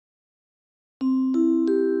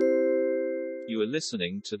You are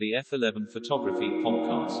listening to the F11 Photography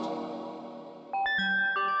Podcast.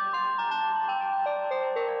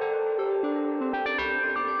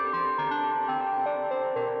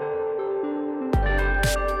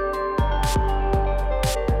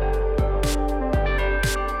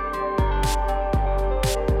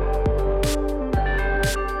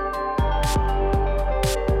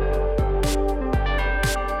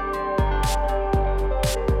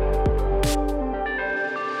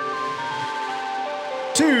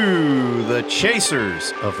 To the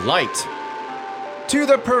chasers of light, to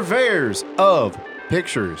the purveyors of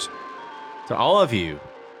pictures, to all of you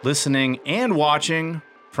listening and watching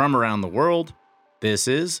from around the world, this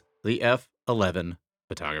is the F11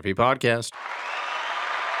 Photography Podcast.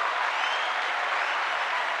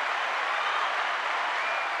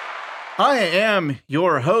 I am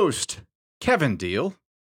your host, Kevin Deal,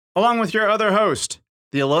 along with your other host,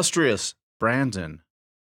 the illustrious Brandon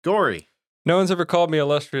Gorey. No one's ever called me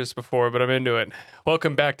illustrious before, but I'm into it.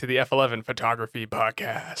 Welcome back to the F11 Photography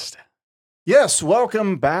Podcast. Yes,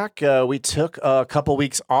 welcome back. We took a couple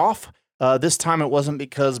weeks off. This time it wasn't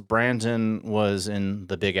because Brandon was in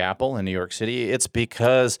the Big Apple in New York City. It's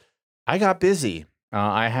because I got busy.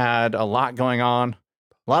 I had a lot going on,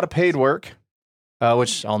 a lot of paid work,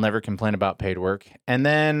 which I'll never complain about paid work. And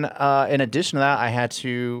then in addition to that, I had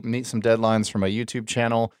to meet some deadlines for my YouTube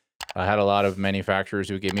channel. I had a lot of manufacturers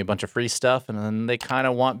who gave me a bunch of free stuff, and then they kind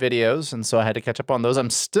of want videos, and so I had to catch up on those. I'm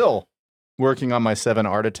still working on my 7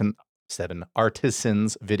 Artisans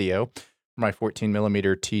video for my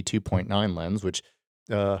 14mm T2.9 lens, which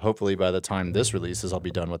hopefully by the time this releases, I'll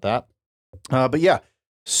be done with that. But yeah,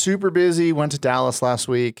 super busy. Went to Dallas last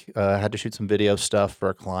week. Had to shoot some video stuff for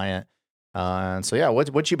a client. And so yeah,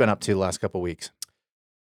 what you been up to the last couple of weeks?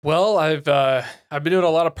 Well, I've been doing a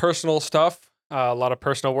lot of personal stuff. A lot of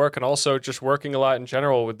personal work, and also just working a lot in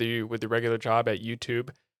general with the regular job at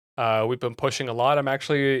YouTube. We've been pushing a lot. I'm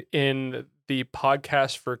actually in the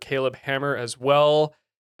podcast for Caleb Hammer as well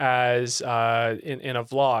as in a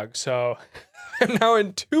vlog. So I'm now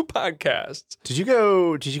in 2 podcasts. Did you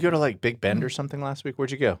go to like Big Bend or something last week?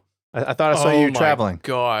 Where'd you go? I thought I saw you traveling.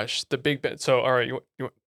 Gosh, the Big Bend. So all right,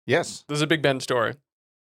 Yes, this is a Big Bend story.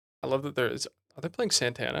 I love that are they playing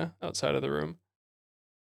Santana outside of the room?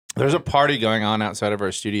 there's a party going on outside of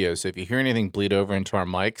our studio, so if you hear anything bleed over into our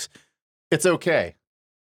mics, it's okay.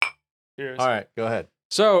 Cheers. All right, go ahead.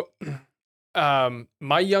 So,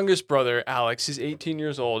 my youngest brother, Alex, is 18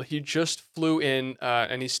 years old. He just flew in,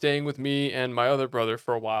 and he's staying with me and my other brother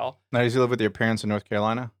for a while. Now, does he live with your parents in North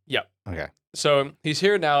Carolina? Yep. Okay. So he's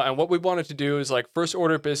here now, and what we wanted to do is like first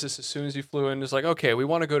order of business as soon as he flew in is like, okay, we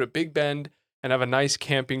want to go to Big Bend and have a nice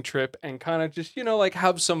camping trip and kind of just, like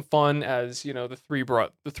have some fun as, the three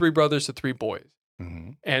brothers, the 3 boys.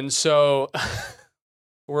 Mm-hmm. And so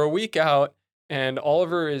we're a week out and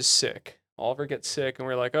Oliver is sick. Oliver gets sick and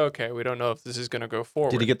we're like, okay, we don't know if this is going to go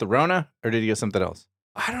forward. Did he get the Rona or did he get something else?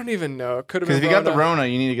 I don't even know. It could have been Because if you got the Rona,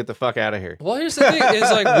 you need to get the fuck out of here. Well, here's the thing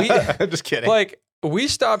is like I'm just kidding. Like we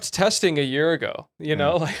stopped testing a year ago,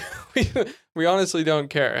 like we honestly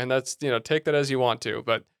don't care. And that's, take that as you want to,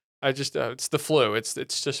 but I just, it's the flu. It's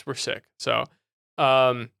just, we're sick. So,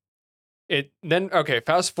 fast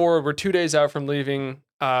forward, we're 2 days out from leaving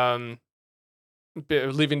to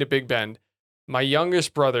Big Bend. My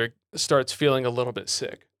youngest brother starts feeling a little bit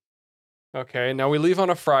sick. Okay. Now we leave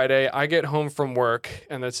on a Friday. I get home from work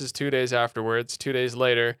and this is 2 days afterwards, 2 days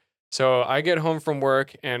later. So I get home from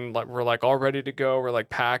work and we're like all ready to go. We're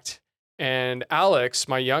like packed. And Alex,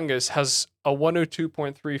 my youngest, has a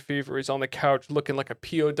 102.3 fever. He's on the couch looking like a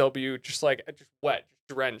POW, just wet, just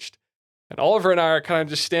drenched. And Oliver and I are kind of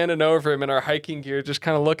just standing over him in our hiking gear, just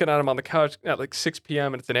kind of looking at him on the couch at like 6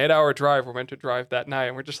 p.m. And it's an 8-hour drive. We're meant to drive that night.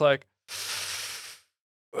 And we're just like,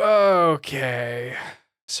 okay.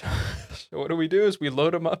 So what do? Is we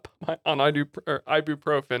load him up on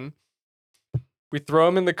ibuprofen. We throw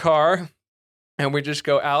him in the car and we just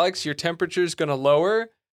go, Alex, your temperature's going to lower.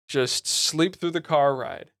 Just sleep through the car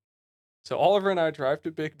ride. So Oliver and I drive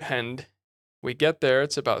to Big Bend. We get there.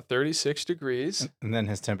 It's about 36 degrees. And then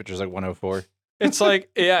his temperature's like 104. It's like,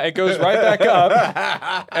 yeah, it goes right back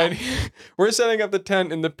up. And we're setting up the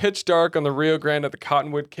tent in the pitch dark on the Rio Grande at the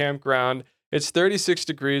Cottonwood campground. It's 36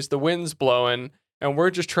 degrees. The wind's blowing. And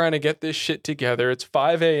we're just trying to get this shit together. It's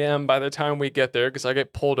 5 a.m. by the time we get there because I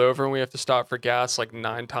get pulled over and we have to stop for gas like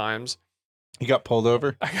 9 times. You got pulled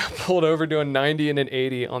over? I got pulled over doing 90 and an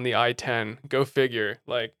 80 on the I-10. Go figure.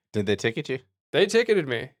 Did they ticket you? They ticketed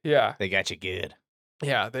me. Yeah. They got you good.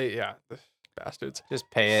 Yeah, the bastards.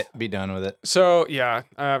 Just pay it. Be done with it. So, yeah.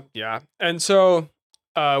 And so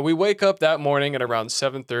we wake up that morning at around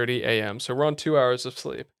 7:30 a.m. So we're on 2 hours of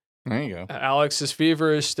sleep. There you go. Alex's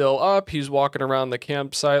fever is still up. He's walking around the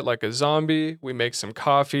campsite like a zombie. We make some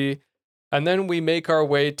coffee. And then we make our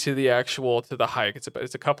way to the hike.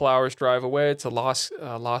 It's a couple hours drive away. It's a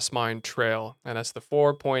Lost Mine Trail, and that's the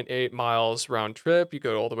 4.8 miles round trip. You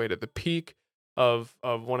go all the way to the peak of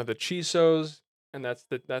one of the Chisos, and that's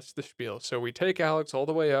the spiel. So we take Alex all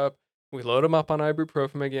the way up. We load him up on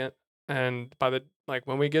ibuprofen again, and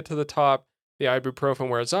when we get to the top, the ibuprofen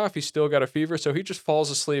wears off. He's still got a fever, so he just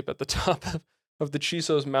falls asleep at the top of the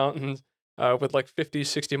Chisos Mountains with like 50,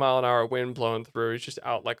 60 mile an hour wind blowing through. He's just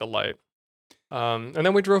out like a light. And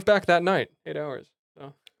then we drove back that night, 8 hours.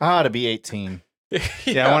 So. To be 18.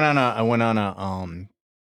 Yeah, I went on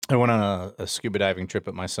a scuba diving trip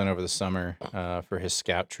with my son over the summer for his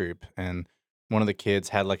scout troop, and one of the kids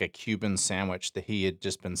had like a Cuban sandwich that he had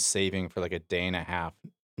just been saving for like a day and a half,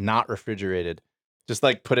 not refrigerated. Just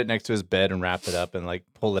like put it next to his bed and wrapped it up and like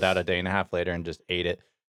pulled it out a day and a half later and just ate it.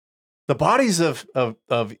 The bodies of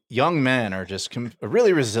young men are just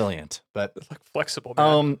really resilient, but like flexible.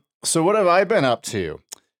 Man. So what have I been up to?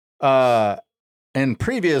 In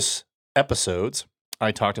previous episodes,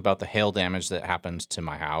 I talked about the hail damage that happened to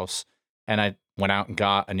my house, and I went out and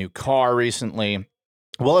got a new car recently.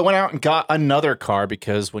 Well, I went out and got another car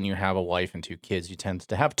because when you have a wife and two kids, you tend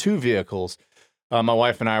to have two vehicles. My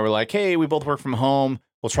wife and I were like, hey, we both work from home.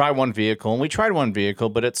 We'll try one vehicle. And we tried one vehicle,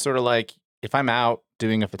 but it's sort of like if I'm out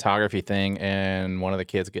doing a photography thing and one of the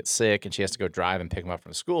kids gets sick and she has to go drive and pick them up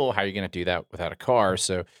from school, how are you going to do that without a car?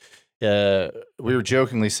 So we were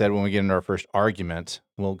jokingly said when we get into our first argument,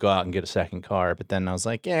 we'll go out and get a second car. But then I was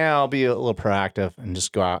like, yeah, I'll be a little proactive and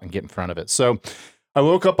just go out and get in front of it. So I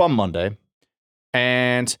woke up on Monday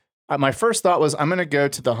and my first thought was I'm going to go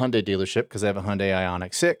to the Hyundai dealership because I have a Hyundai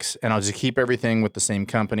Ioniq 6 and I'll just keep everything with the same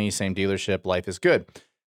company, same dealership. Life is good.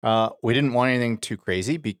 We didn't want anything too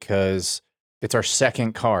crazy because it's our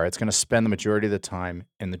second car. It's going to spend the majority of the time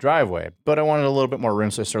in the driveway, but I wanted a little bit more room.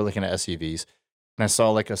 So I started looking at SUVs and I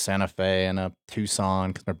saw like a Santa Fe and a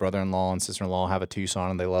Tucson because my brother-in-law and sister-in-law have a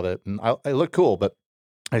Tucson and they love it. And I look cool, but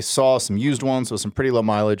I saw some used ones with some pretty low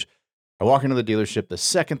mileage. I walk into the dealership the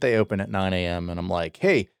second they open at 9 a.m. and I'm like,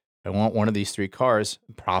 hey, I want one of these three cars,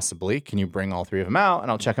 possibly. Can you bring all three of them out?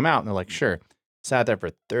 And I'll check them out. And they're like, sure. Sat there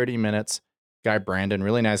for 30 minutes. Guy Brandon,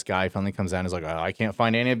 really nice guy, finally comes out and is like, oh, I can't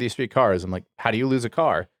find any of these three cars. I'm like, how do you lose a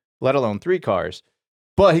car, let alone three cars?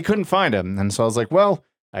 But he couldn't find them. And so I was like, well,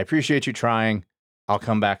 I appreciate you trying. I'll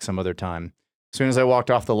come back some other time. As soon as I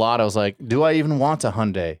walked off the lot, I was like, do I even want a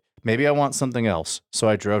Hyundai? Maybe I want something else. So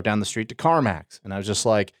I drove down the street to CarMax. And I was just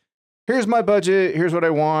like, here's my budget. Here's what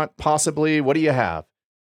I want. Possibly. What do you have?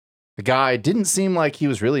 The guy didn't seem like he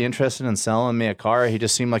was really interested in selling me a car. He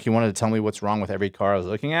just seemed like he wanted to tell me what's wrong with every car I was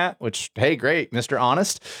looking at, which, hey, great, Mr.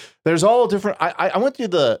 Honest. There's all different. I went through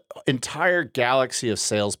the entire galaxy of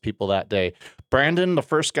salespeople that day. Brandon, the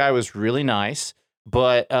first guy, was really nice,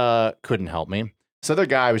 but couldn't help me. This other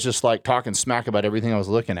guy was just like talking smack about everything I was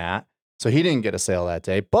looking at. So he didn't get a sale that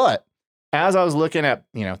day. But as I was looking at,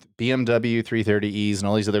 BMW 330Es and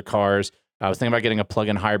all these other cars, I was thinking about getting a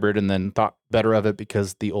plug-in hybrid and then thought better of it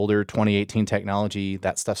because the older 2018 technology,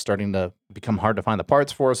 that stuff's starting to become hard to find the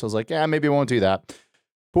parts for. So I was like, yeah, maybe I won't do that.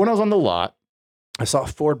 But when I was on the lot, I saw a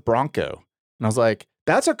Ford Bronco. And I was like,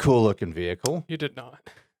 that's a cool looking vehicle. You did not.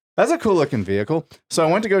 That's a cool looking vehicle. So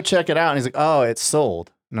I went to go check it out and he's like, oh, it's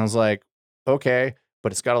sold. And I was like, okay,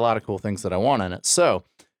 but it's got a lot of cool things that I want in it. So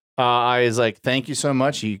I was like, thank you so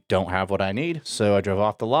much. You don't have what I need. So I drove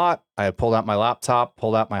off the lot. I pulled out my laptop,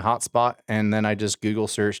 pulled out my hotspot, and then I just Google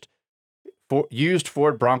searched used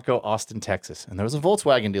Ford Bronco, Austin, Texas. And there was a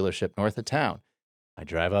Volkswagen dealership north of town. I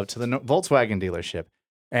drive up to the Volkswagen dealership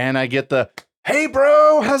and I get the, hey,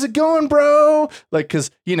 bro, how's it going, bro? Like,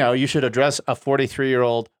 because, you should address a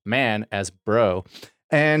 43-year-old man as bro.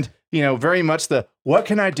 And, very much the, what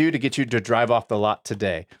can I do to get you to drive off the lot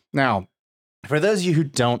today? Now, for those of you who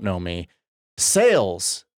don't know me,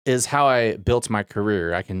 sales is how I built my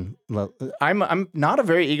career. I'm not a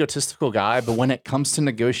very egotistical guy, but when it comes to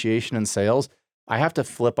negotiation and sales, I have to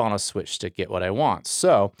flip on a switch to get what I want.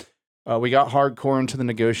 So we got hardcore into the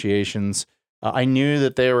negotiations. I knew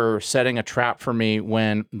that they were setting a trap for me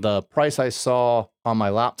when the price I saw on my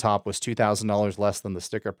laptop was $2,000 less than the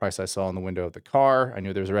sticker price I saw in the window of the car. I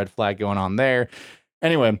knew there was a red flag going on there.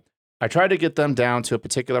 Anyway, I tried to get them down to a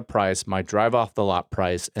particular price, my drive off the lot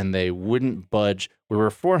price, and they wouldn't budge. We were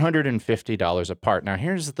 $450 apart. Now,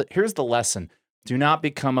 here's the lesson. Do not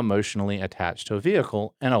become emotionally attached to a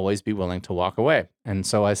vehicle and always be willing to walk away. And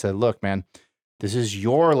so I said, look, man, this is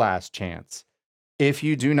your last chance. If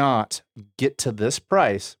you do not get to this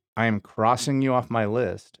price, I am crossing you off my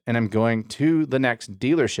list and I'm going to the next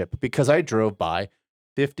dealership because I drove by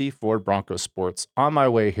 50 Ford Bronco Sports on my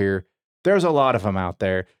way here. There's a lot of them out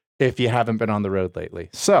there if you haven't been on the road lately.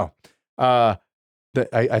 So I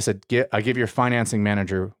said, I give your financing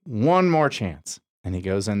manager one more chance. And he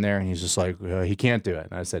goes in there and he's just like, he can't do it.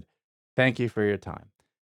 And I said, thank you for your time.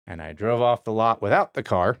 And I drove off the lot without the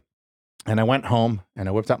car. And I went home and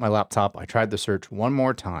I whipped out my laptop. I tried the search one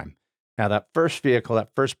more time. Now, that first vehicle,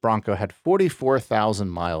 that first Bronco, had 44,000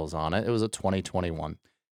 miles on it. It was a 2021.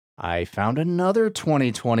 I found another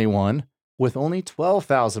 2021 with only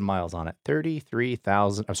 12,000 miles on it,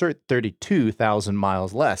 32,000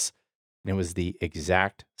 miles less. And it was the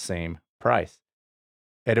exact same price.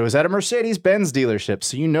 And it was at a Mercedes-Benz dealership,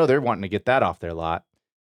 so you know they're wanting to get that off their lot.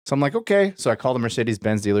 So I'm like, okay. So I call the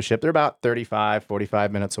Mercedes-Benz dealership. They're about 35,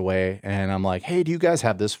 45 minutes away. And I'm like, hey, do you guys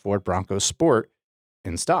have this Ford Bronco Sport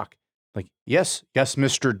in stock? Like, yes,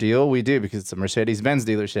 Mr. Deal, we do, because it's a Mercedes-Benz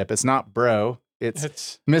dealership. It's not bro,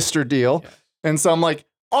 it's Mr. Deal. Yeah. And so I'm like,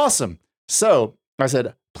 awesome. So I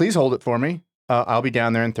said, please hold it for me. I'll be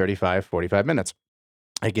down there in 35, 45 minutes.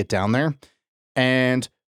 I get down there and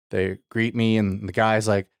they greet me, and the guy's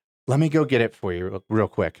like, let me go get it for you real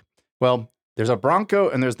quick. Well, there's a Bronco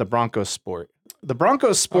and there's the Bronco Sport. The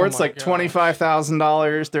Bronco Sport's like $25,000,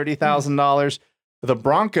 $30,000. The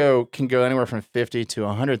Bronco can go anywhere from $50,000 to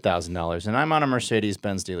 $100,000. And I'm on a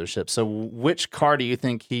Mercedes-Benz dealership. So which car do you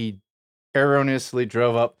think he erroneously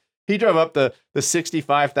drove up? He drove up the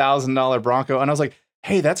 $65,000 Bronco. And I was like,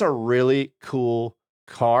 hey, that's a really cool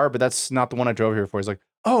car, but that's not the one I drove here for. He's like,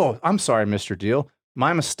 oh, I'm sorry, Mr. Deal.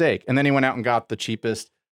 My mistake. And then he went out and got the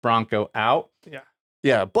cheapest Bronco out. Yeah.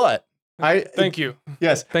 Yeah, but thank you.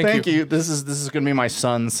 Yes, thank you. This is going to be my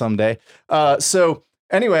son someday. So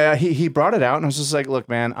anyway, he brought it out, and I was just like, look,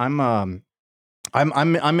 man,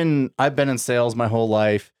 I've been in sales my whole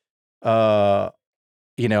life. Let's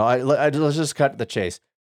just cut to the chase.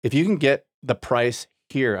 If you can get the price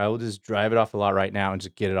here, I will just drive it off the lot right now and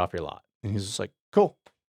just get it off your lot. And he's just like, cool.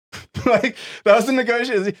 Like, that was the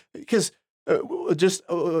negotiation. Because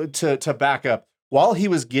to back up, while he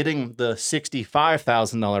was getting the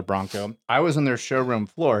 $65,000 Bronco, I was on their showroom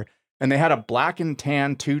floor, and they had a black and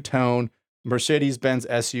tan two-tone Mercedes-Benz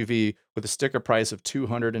SUV with a sticker price of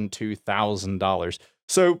 $202,000.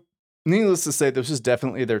 So, needless to say, this is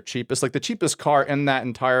definitely their cheapest. Like, the cheapest car in that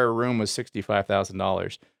entire room was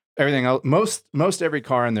 $65,000. Everything else, most every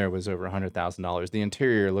car in there was over $100,000. The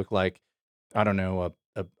interior looked like, I don't know,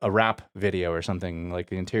 a rap video or something. Like,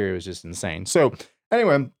 the interior was just insane. So,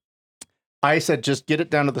 anyway, I said, just get it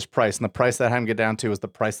down to this price. And the price that I had to get down to was the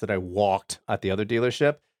price that I walked at the other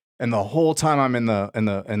dealership. And the whole time I'm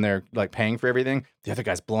in there, like, paying for everything, the other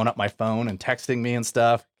guy's blowing up my phone and texting me and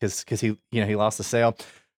stuff because he lost the sale.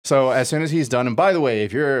 So as soon as he's done, and by the way,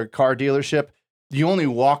 if you're a car dealership, you only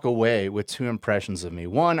walk away with 2 impressions of me.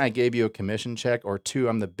 1, I gave you a commission check, or 2,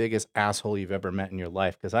 I'm the biggest asshole you've ever met in your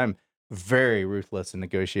life, because I'm very ruthless in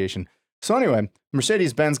negotiation. So anyway,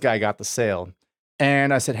 Mercedes-Benz guy got the sale.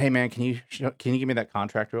 And I said, hey, man, can you give me that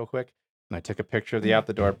contract real quick? And I took a picture of the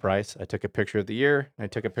out-the-door price. I took a picture of the year. I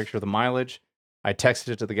took a picture of the mileage. I texted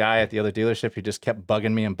it to the guy at the other dealership. He just kept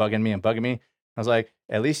bugging me and bugging me and bugging me. I was like,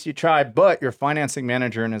 at least you tried, but your financing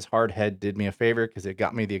manager in his hard head did me a favor, because it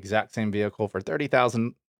got me the exact same vehicle for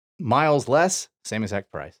 30,000 miles less, same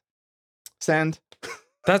exact price. Send.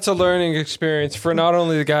 That's a learning experience for not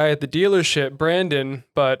only the guy at the dealership, Brandon,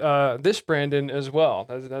 but this Brandon as well.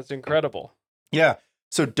 That's incredible. Yeah.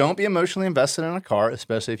 So don't be emotionally invested in a car,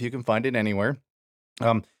 especially if you can find it anywhere.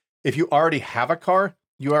 If you already have a car,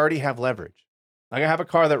 you already have leverage. Like, I have a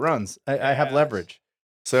car that runs. I have leverage.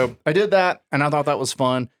 So I did that, and I thought that was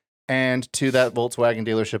fun. And to that Volkswagen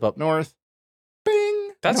dealership up north,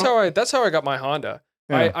 bing. That's how I got my Honda.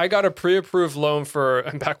 Yeah. I got a pre-approved loan for,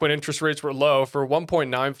 back when interest rates were low, for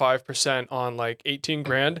 1.95% on like 18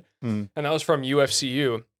 grand. And that was from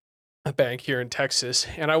UFCU, a bank here in Texas.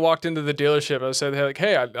 And I walked into the dealership. I said, like,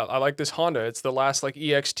 hey, I like this Honda. It's the last like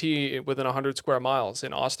EXT within 100 square miles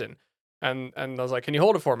in Austin. And I was like, can you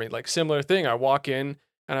hold it for me? Like, similar thing. I walk in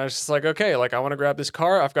and I was just like, okay, like, I want to grab this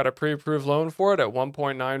car. I've got a pre-approved loan for it at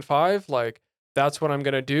 1.95. Like, that's what I'm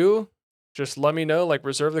going to do. Just let me know, like,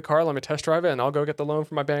 reserve the car, let me test drive it, and I'll go get the loan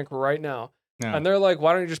from my bank right now. Yeah. And they're like,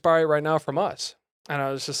 why don't you just buy it right now from us? And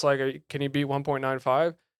I was just like, can you beat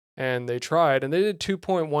 1.95? And they tried, and they did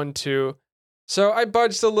 2.12. So I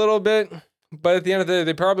budged a little bit, but at the end of the day,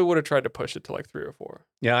 they probably would have tried to push it to like 3 or 4.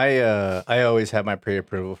 Yeah, I always have my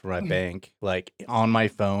pre-approval for my bank, like, on my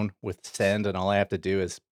phone with send, and all I have to do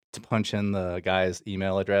is to punch in the guy's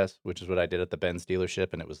email address, which is what I did at the Benz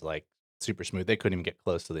dealership, and it was like super smooth. They couldn't even get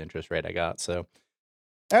close to the interest rate I got. So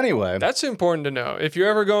anyway, that's important to know. If you're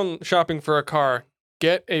ever going shopping for a car,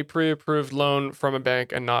 get a pre-approved loan from a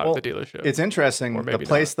bank and not Well, the dealership. It's interesting. Or The maybe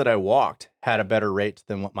place that I walked had a better rate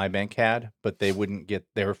than what my bank had, but they wouldn't get.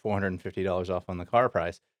 They were $450 off on the car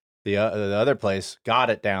price. The other place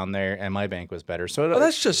got it down there, and my bank was better. So Oh,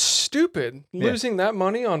 that's just stupid. Yeah. Losing that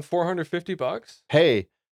money on $450. hey,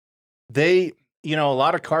 they, a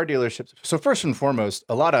lot of car dealerships. So first and foremost,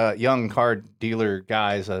 a lot of young car dealer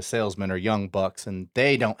guys, salesmen, are young bucks, and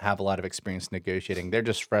they don't have a lot of experience negotiating. They're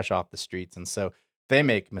just fresh off the streets, and so they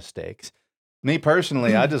make mistakes. Me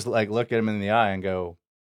personally, I just like look at him in the eye and go,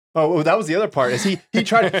 "Oh, that was the other part." Is he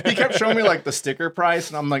kept showing me like the sticker price,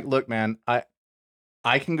 and I'm like, "Look, man,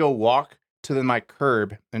 I can go walk to my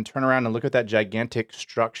curb and turn around and look at that gigantic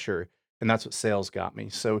structure, and that's what sales got me.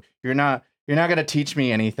 So you're not going to teach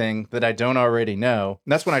me anything that I don't already know."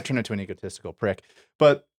 And that's when I turn into an egotistical prick.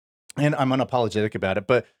 And I'm unapologetic about it.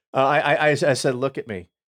 But I said, "Look at me.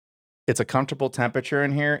 It's a comfortable temperature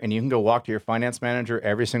in here, and you can go walk to your finance manager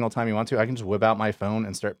every single time you want to. I can just whip out my phone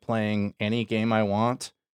and start playing any game I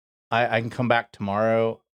want. I can come back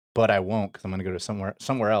tomorrow, but I won't because I'm going to go to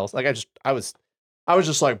somewhere else." Like I was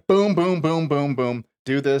just like, boom, boom, boom, boom, boom,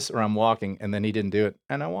 do this or I'm walking. And then he didn't do it.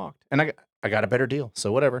 And I walked and I got a better deal.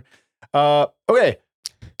 So whatever. Okay.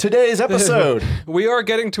 Today's episode. We are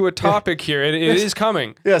getting to a topic here. It is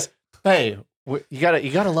coming. Yes. Hey, you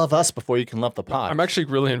gotta love us before you can love the pod. I'm actually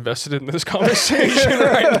really invested in this conversation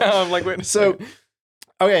right now. I'm like, wait a second.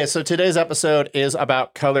 Okay. So today's episode is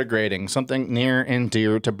about color grading, something near and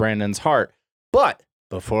dear to Brandon's heart. But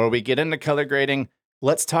before we get into color grading,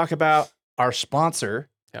 let's talk about our sponsor,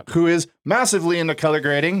 who is massively into color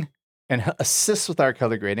grading and assists with our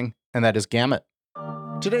color grading, and that is Gamut.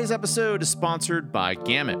 Today's episode is sponsored by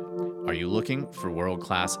Gamut. Are you looking for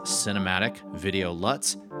world-class cinematic video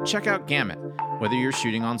LUTs? Check out Gamut. Whether you're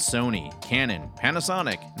shooting on Sony, Canon,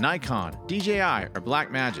 Panasonic, Nikon, DJI, or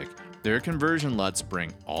Blackmagic, their conversion LUTs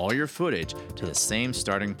bring all your footage to the same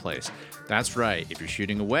starting place. That's right, if you're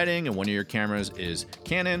shooting a wedding and one of your cameras is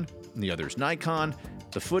Canon and the other is Nikon,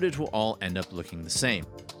 the footage will all end up looking the same.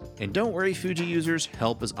 And don't worry, Fuji users,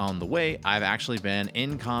 help is on the way. I've actually been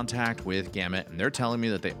in contact with Gamut, and they're telling me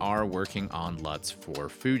that they are working on LUTs for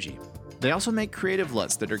Fuji. They also make creative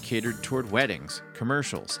LUTs that are catered toward weddings,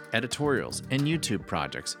 commercials, editorials, and YouTube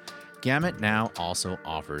projects. Gamut now also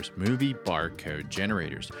offers movie barcode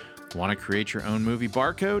generators. Want to create your own movie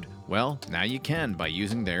barcode? Well, now you can by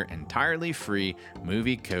using their entirely free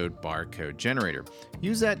movie code barcode generator.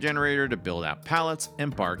 Use that generator to build out palettes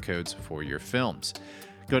and barcodes for your films.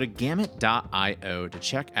 Go to gamut.io to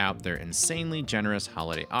check out their insanely generous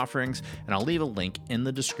holiday offerings, and I'll leave a link in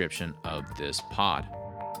the description of this pod.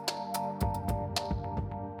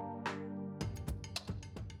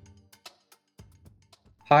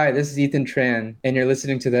 Hi, this is Ethan Tran, and you're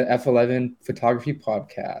listening to the F11 Photography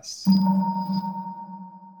Podcast.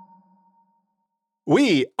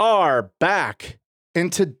 We are back, and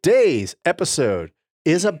today's episode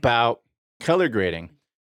is about color grading.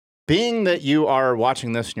 Being that you are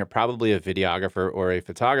watching this and you're probably a videographer or a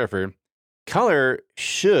photographer, color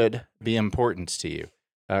should be important to you.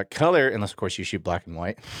 Color, unless of course you shoot black and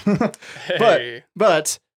white. Hey.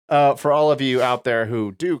 But for all of you out there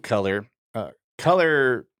who do color,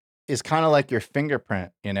 color is kind of like your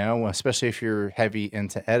fingerprint, especially if you're heavy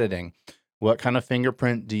into editing. What kind of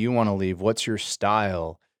fingerprint do you want to leave? What's your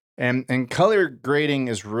style? And color grading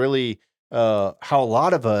is really how a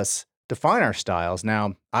lot of us define our styles.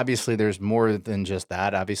 Now, obviously, there's more than just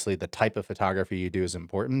that. Obviously, the type of photography you do is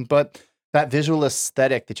important, but that visual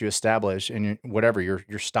aesthetic that you establish in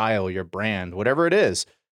your style, your brand, whatever it is,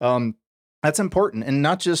 that's important. And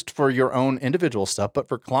not just for your own individual stuff, but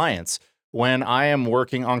for clients. When I am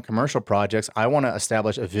working on commercial projects, I want to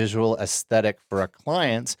establish a visual aesthetic for a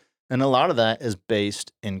client. And a lot of that is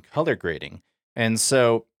based in color grading. And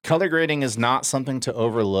so color grading is not something to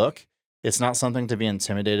overlook. It's not something to be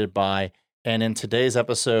intimidated by. And in today's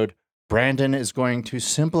episode, Brandon is going to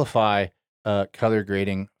simplify color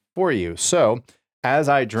grading for you. So as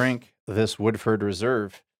I drink this Woodford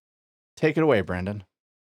Reserve, take it away, Brandon.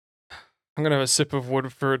 I'm gonna have a sip of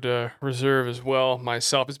Woodford Reserve as well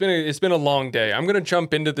myself. It's been a long day. I'm gonna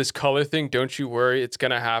jump into this color thing. Don't you worry, it's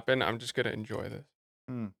gonna happen. I'm just gonna enjoy this.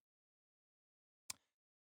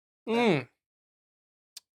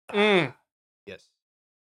 Yes.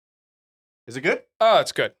 Is it good? Oh,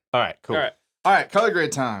 it's good. All right, cool. All right, color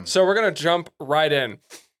grade time. So we're gonna jump right in.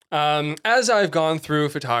 As I've gone through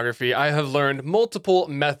photography, I have learned multiple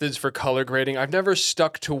methods for color grading. I've never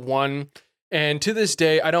stuck to one. And to this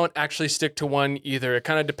day, I don't actually stick to one either. It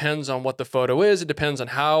kind of depends on what the photo is. It depends on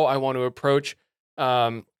how I want to approach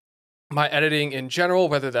my editing in general,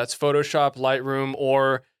 whether that's Photoshop, Lightroom,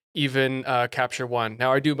 or even Capture One.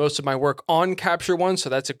 Now I do most of my work on Capture One, so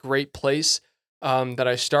that's a great place that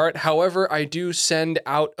I start. However, I do send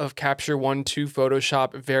out of Capture One to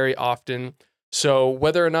Photoshop very often. So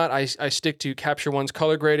whether or not I stick to Capture One's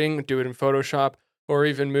color grading, do it in Photoshop, or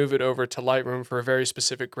even move it over to Lightroom for a very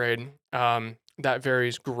specific grade, that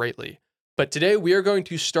varies greatly. But today we are going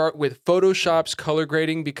to start with Photoshop's color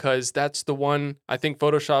grading because that's the one, I think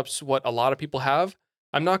Photoshop's what a lot of people have.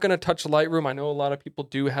 I'm not going to touch Lightroom. I know a lot of people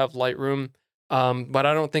do have Lightroom, but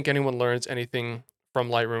I don't think anyone learns anything from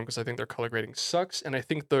Lightroom because I think their color grading sucks. And I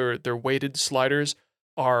think their weighted sliders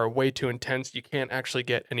are way too intense. You can't actually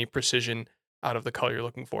get any precision out of the color you're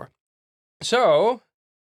looking for. So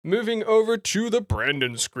moving over to the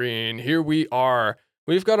Brandon screen, here we are.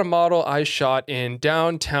 We've got a model I shot in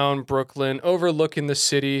downtown Brooklyn, overlooking the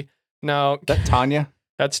city. Now, That Tanya?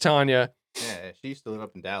 that's Tanya. Yeah, she used to live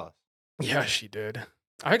up in Dallas. Yeah, she did.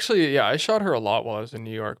 I shot her a lot while I was in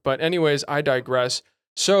New York. But anyways, I digress.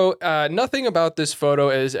 So nothing about this photo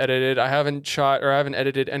is edited. I haven't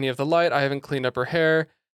edited any of the light. I haven't cleaned up her hair.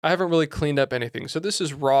 I haven't really cleaned up anything. So this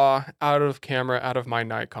is raw, out of camera, out of my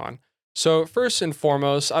Nikon. So first and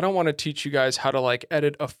foremost, I don't want to teach you guys how to like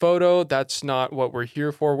edit a photo. That's not what we're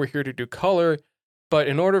here for. We're here to do color. But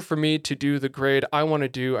in order for me to do the grade I want to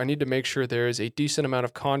do, I need to make sure there is a decent amount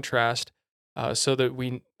of contrast so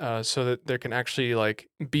that there can actually like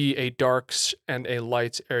be a darks and a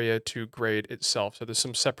lights area to grade itself. So there's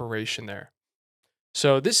some separation there.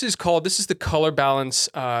 So this is the color balance.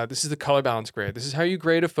 This is the color balance grade. This is how you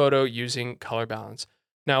grade a photo using color balance.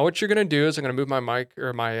 Now, what you're going to do is I'm going to move my mic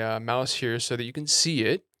or my mouse here so that you can see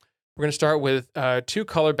it. We're going to start with two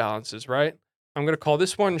color balances, right? I'm going to call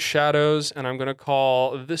this one shadows, and I'm going to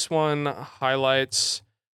call this one highlights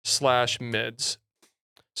 / mids.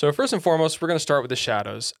 So first and foremost, we're going to start with the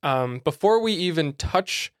shadows. Before we even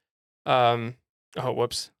touch, oh,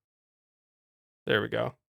 whoops. There we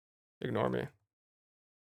go. Ignore me.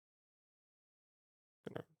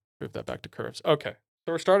 Gonna move that back to curves. Okay,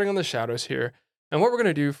 so we're starting on the shadows here. And what we're going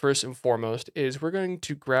to do first and foremost is we're going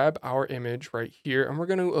to grab our image right here and we're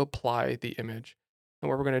going to apply the image. And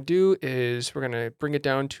what we're going to do is we're going to bring it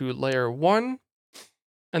down to layer 1.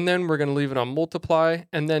 And then we're going to leave it on multiply.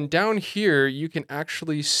 And then down here, you can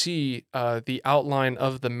actually see the outline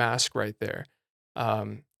of the mask right there.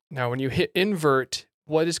 Now, when you hit invert,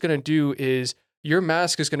 what it's going to do is your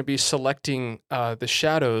mask is going to be selecting the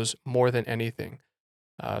shadows more than anything.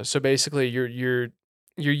 So basically, you're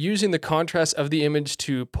using the contrast of the image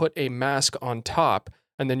to put a mask on top,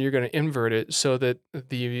 and then you're going to invert it so that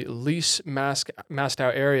the least masked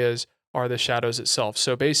out areas are the shadows itself.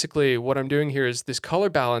 So basically what I'm doing here is this color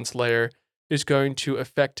balance layer is going to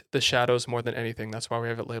affect the shadows more than anything. That's why we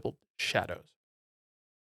have it labeled shadows.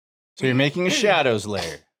 So you're making a shadows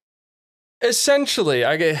layer. Essentially,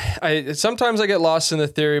 sometimes I get lost in the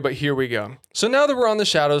theory, but here we go. So now that we're on the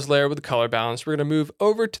shadows layer with the color balance, we're going to move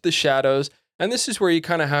over to the shadows. And this is where you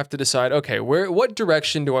kind of have to decide, okay, what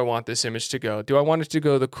direction do I want this image to go? Do I want it to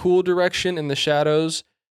go the cool direction in the shadows?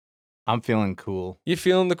 I'm feeling cool. You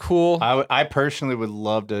feeling the cool? I personally would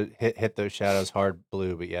love to hit those shadows hard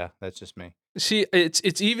blue, but yeah, that's just me. See, it's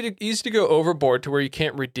easy to go overboard to where you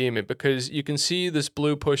can't redeem it because you can see this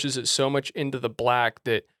blue pushes it so much into the black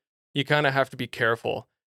that you kind of have to be careful.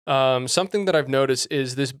 Something that I've noticed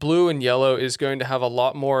is this blue and yellow is going to have a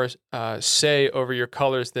lot more say over your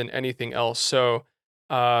colors than anything else. So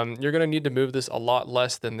you're going to need to move this a lot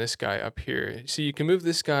less than this guy up here. See, you can move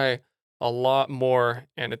this guy a lot more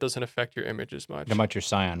and it doesn't affect your image as much. How about your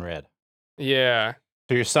cyan red? Yeah.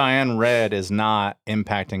 So your cyan red is not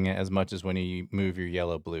impacting it as much as when you move your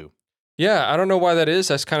yellow blue. Yeah, I don't know why that is.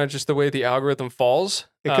 That's kind of just the way the algorithm falls.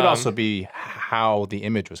 It could also be how the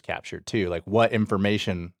image was captured too, like what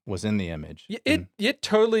information was in the image. It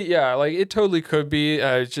totally could be.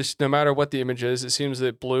 Just no matter what the image is, it seems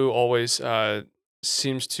that blue always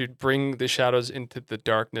seems to bring the shadows into the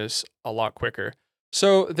darkness a lot quicker.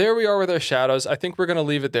 So there we are with our shadows. I think we're going to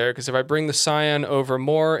leave it there because if I bring the cyan over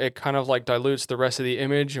more, it kind of like dilutes the rest of the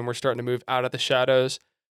image and we're starting to move out of the shadows.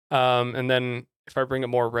 And then if I bring it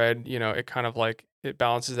more red, it kind of like it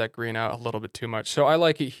balances that green out a little bit too much. So I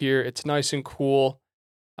like it here. It's nice and cool.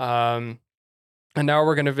 And now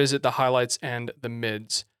we're going to visit the highlights and the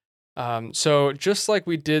mids. So just like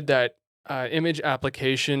we did that image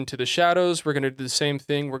application to the shadows, we're going to do the same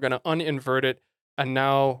thing. We're going to uninvert it. And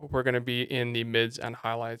now we're going to be in the mids and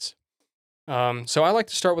highlights. So I like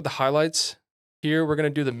to start with the highlights. Here we're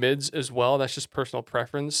going to do the mids as well. That's just personal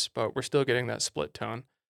preference, but we're still getting that split tone.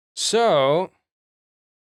 So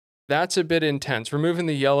that's a bit intense. We're moving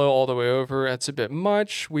the yellow all the way over. That's a bit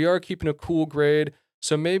much. We are keeping a cool grade.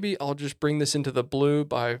 So maybe I'll just bring this into the blue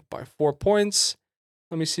by 4 points.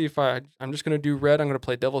 Let me see if I'm just going to do red. I'm going to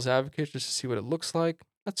play devil's advocate just to see what it looks like.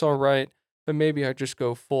 That's all right. But maybe I just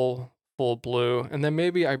go full blue. And then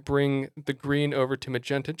maybe I bring the green over to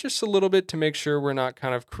magenta just a little bit to make sure we're not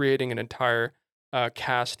kind of creating an entire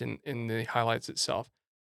cast in the highlights itself.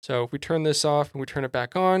 So if we turn this off and we turn it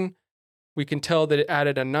back on, we can tell that it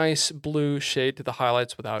added a nice blue shade to the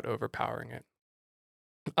highlights without overpowering it.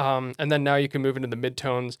 And then now you can move into the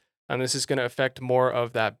midtones, and this is going to affect more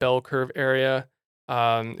of that bell curve area.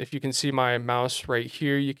 If you can see my mouse right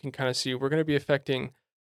here, you can kind of see we're going to be affecting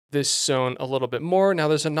this zone a little bit more. Now,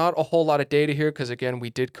 there's not a whole lot of data here because, again, we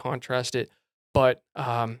did contrast it, but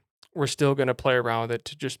we're still going to play around with it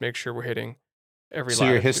to just make sure we're hitting every So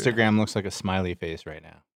your latitude. histogram looks like a smiley face right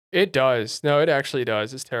now. It does. No, it actually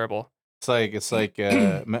does. It's terrible. It's like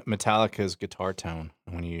Metallica's guitar tone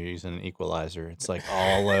when you use an equalizer. It's like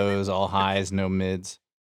all lows, all highs, no mids.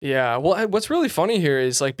 Yeah, well, what's really funny here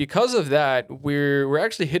is like because of that, we're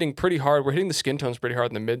actually hitting pretty hard. We're hitting the skin tones pretty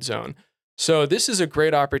hard in the mid zone. So this is a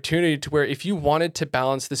great opportunity to where if you wanted to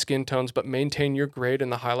balance the skin tones but maintain your grade in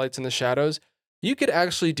the highlights and the shadows, you could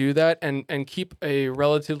actually do that and keep a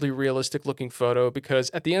relatively realistic looking photo, because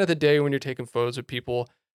at the end of the day, when you're taking photos of people,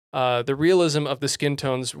 the realism of the skin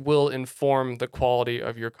tones will inform the quality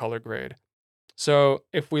of your color grade. So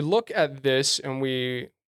if we look at this and we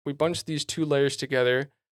bunch these two layers together,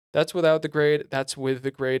 that's without the grade, that's with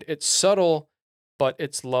the grade. It's subtle, but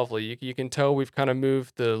it's lovely. You can tell we've kind of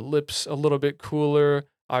moved the lips a little bit cooler.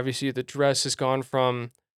 Obviously, the dress has gone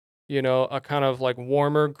from, a kind of like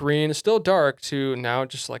warmer green, still dark, to now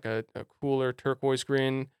just like a cooler turquoise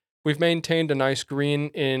green. We've maintained a nice green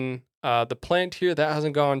in the plant here. That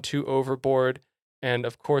hasn't gone too overboard. And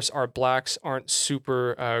of course, our blacks aren't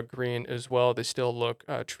super green as well. They still look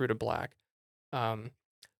true to black.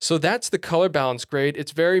 So that's the color balance grade.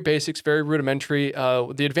 It's very basic, it's very rudimentary.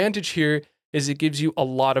 The advantage here is it gives you a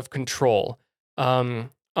lot of control.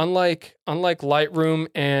 Unlike Lightroom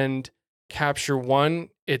and Capture One,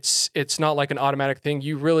 it's not like an automatic thing.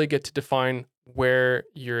 You really get to define where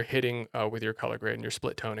you're hitting with your color grade and your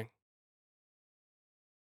split toning.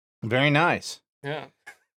 Very nice. Yeah.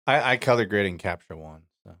 I color grade in Capture One.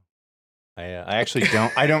 So I actually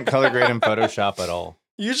don't. I don't color grade in Photoshop at all.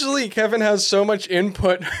 Usually Kevin has so much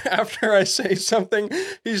input after I say something.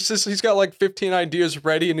 He's got like 15 ideas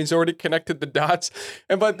ready and he's already connected the dots.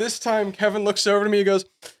 And but this time Kevin looks over to me and goes,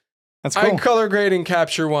 "That's cool. I color grade in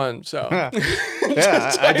Capture One." So yeah,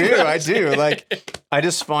 I do. Like I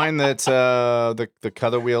just find that the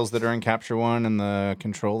color wheels that are in Capture One and the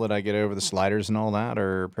control that I get over the sliders and all that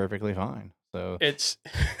are perfectly fine. So it's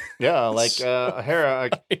like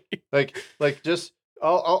Hera, like just.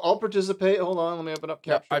 I'll participate. Hold on, let me open up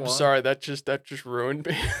Capture One. I'm sorry, that just ruined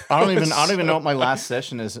me. I don't even know what my last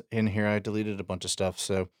session is in here. I deleted a bunch of stuff,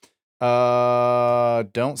 so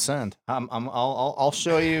don't send. I'll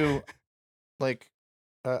show you. Like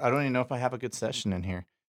I don't even know if I have a good session in here.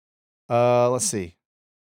 Let's see.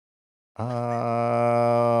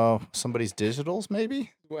 Somebody's digitals maybe.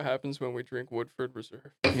 What happens when we drink Woodford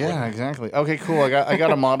Reserve? Yeah, exactly. Okay, cool. I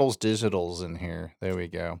got a model's digitals in here. There we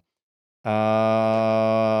go.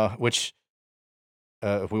 Which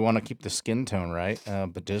if we want to keep the skin tone right,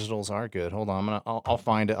 but digitals are good. Hold on, I'll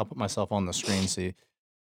find it. I'll put myself on the screen. See.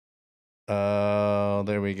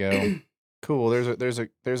 There we go. Cool. There's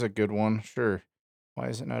a good one. Sure. Why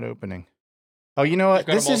is it not opening? Oh, you know what?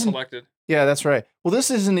 This is selected. Yeah, that's right. Well,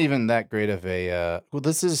 this isn't even that great of a. Well,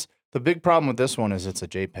 this is the big problem with this one is it's a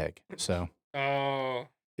JPEG. So. Oh.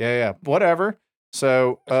 Yeah. Whatever.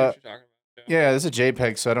 So. I see what you're talking about. Yeah, this is a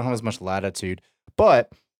JPEG, so I don't have as much latitude.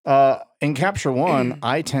 But in Capture One,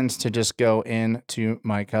 I tend to just go into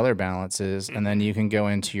my color balances, and then you can go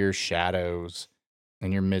into your shadows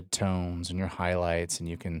and your midtones and your highlights, and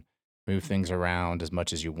you can move things around as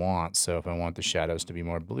much as you want. So if I want the shadows to be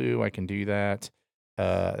more blue, I can do that.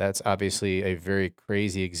 That's obviously a very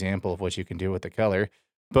crazy example of what you can do with the color,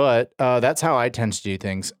 but that's how I tend to do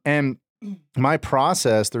things. And my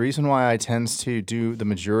process, the reason why I tend to do the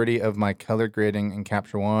majority of my color grading in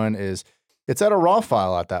Capture One is it's at a raw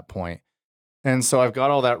file at that point. And so I've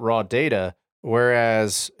got all that raw data.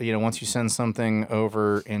 Whereas, once you send something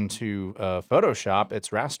over into Photoshop, it's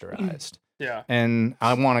rasterized. Yeah. And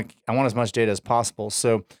I want as much data as possible.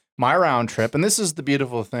 So my round trip, and this is the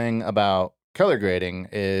beautiful thing about color grading,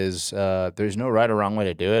 is there's no right or wrong way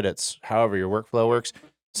to do it. It's however your workflow works.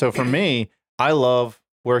 So for me, I love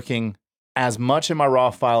working as much in my raw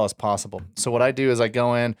file as possible. So what I do is I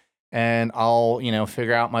go in and I'll,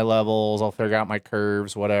 figure out my levels, I'll figure out my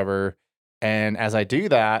curves, whatever. And as I do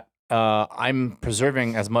that, I'm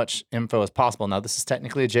preserving as much info as possible. Now, this is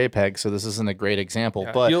technically a JPEG, so this isn't a great example.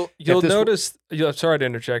 Yeah, But you'll notice. Sorry to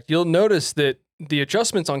interject. You'll notice that the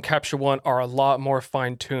adjustments on Capture One are a lot more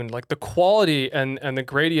fine tuned. Like the quality and the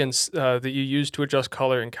gradients that you use to adjust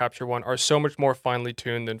color in Capture One are so much more finely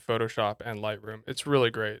tuned than Photoshop and Lightroom. It's really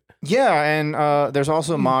great. yeah, and there's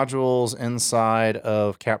also modules inside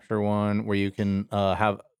of Capture One where you can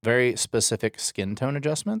have very specific skin tone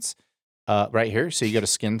adjustments right here. So you go to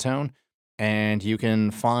skin tone, and you can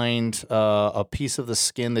find a piece of the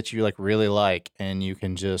skin that you like really like, and you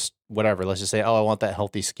can just whatever. Let's just say, oh, I want that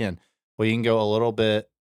healthy skin. Well, you can go a little bit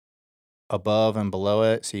above and below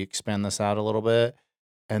it, so you expand this out a little bit,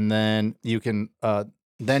 and then you can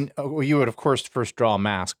well, you would of course first draw a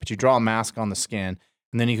mask, but you draw a mask on the skin,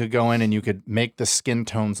 and then you could go in and you could make the skin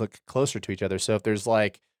tones look closer to each other. So if there's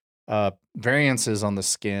like variances on the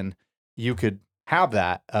skin, you could have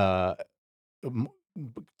that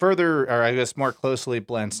further, or I guess more closely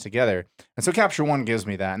blends together. And so Capture One gives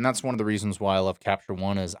me that, and that's one of the reasons why I love Capture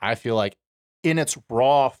One is I feel like in its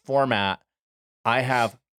raw format, I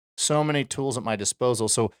have so many tools at my disposal.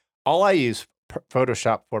 So all I use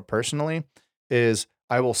Photoshop for personally is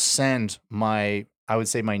I will send I would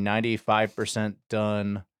say my 95%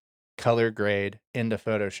 done color grade into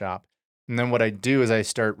Photoshop. And then what I do is I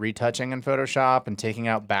start retouching in Photoshop and taking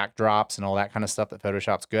out backdrops and all that kind of stuff that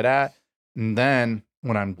Photoshop's good at. And then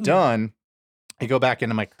when I'm done, I go back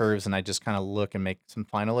into my curves and I just kind of look and make some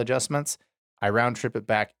final adjustments. I round trip it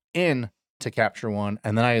back in to Capture One,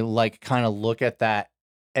 and then I like kind of look at that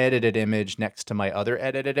edited image next to my other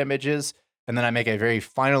edited images, and then I make a very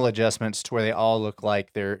final adjustments to where they all look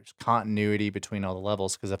like there's continuity between all the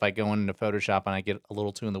levels. Because if I go into Photoshop and I get a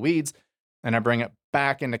little too in the weeds, and I bring it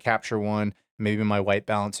back into Capture One, maybe my white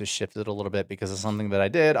balance is shifted a little bit because of something that I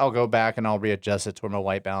did, I'll go back and I'll readjust it to where my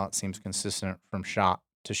white balance seems consistent from shot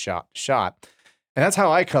to shot to shot. And that's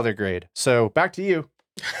how I color grade. So back to you.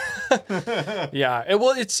 Yeah,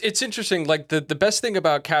 it's interesting. Like the best thing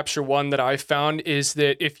about Capture One that I found is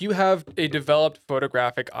that if you have a developed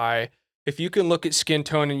photographic eye, if you can look at skin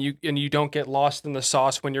tone and you don't get lost in the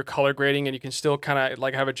sauce when you're color grading, and you can still kind of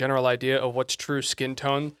like have a general idea of what's true skin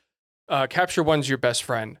tone, Capture One's your best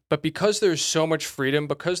friend. But because there's so much freedom,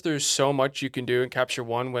 because there's so much you can do in Capture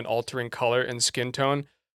One when altering color and skin tone,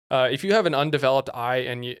 if you have an undeveloped eye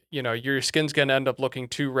and you know your skin's gonna end up looking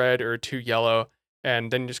too red or too yellow,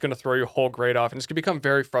 and then you're just going to throw your whole grade off, and it's going to become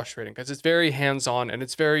very frustrating because it's very hands-on and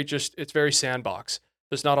it's very sandbox.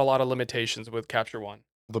 There's not a lot of limitations with Capture One.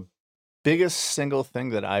 The biggest single thing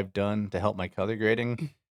that I've done to help my color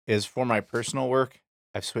grading is for my personal work,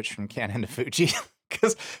 I've switched from Canon to Fuji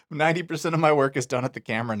because 90% of my work is done at the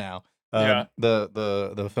camera now. Yeah.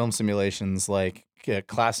 The film simulations like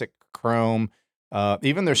classic Chrome,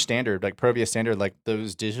 even their standard, like Provia standard, like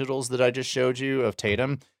those digitals that I just showed you of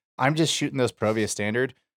Tatum, I'm just shooting those Provia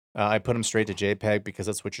standard. I put them straight to JPEG because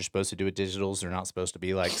that's what you're supposed to do with digitals. They're not supposed to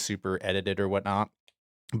be like super edited or whatnot.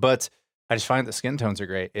 But I just find that skin tones are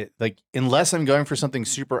great. It, like unless I'm going for something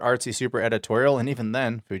super artsy, super editorial, and even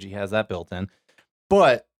then, Fuji has that built in.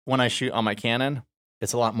 But when I shoot on my Canon,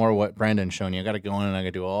 it's a lot more what Brandon's showing you. I got to go in and I got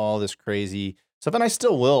to do all this crazy stuff, and I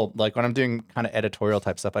still will. Like when I'm doing kind of editorial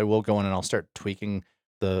type stuff, I will go in and I'll start tweaking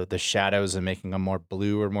the shadows and making them more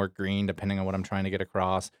blue or more green depending on what I'm trying to get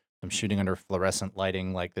across. I'm shooting under fluorescent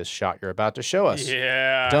lighting like this shot you're about to show us.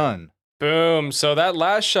 Yeah. Done. Boom. So that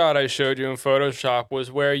last shot I showed you in Photoshop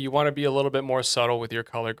was where you want to be a little bit more subtle with your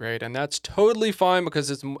color grade, and that's totally fine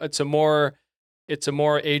because it's a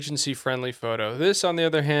more agency friendly photo. This, on the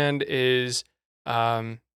other hand, is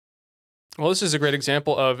this is a great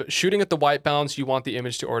example of shooting at the white balance you want the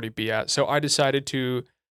image to already be at. So I decided to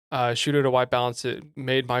shoot at a white balance that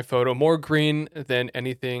made my photo more green than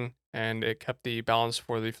anything, and it kept the balance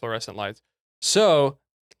for the fluorescent lights. So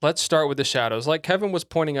let's start with the shadows. Like Kevin was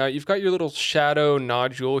pointing out, you've got your little shadow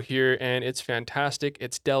nodule here, and it's fantastic.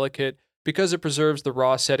 It's delicate because it preserves the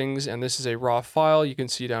raw settings, and this is a raw file. You can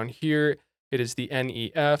see down here, it is the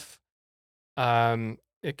NEF.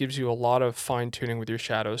 It gives you a lot of fine tuning with your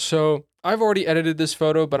shadows. So I've already edited this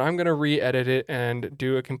photo, but I'm going to re-edit it and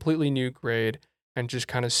do a completely new grade and just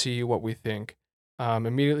kind of see what we think.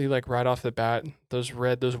 Immediately, like right off the bat, those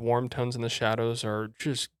warm tones in the shadows are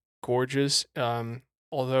just gorgeous.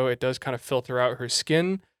 Although it does kind of filter out her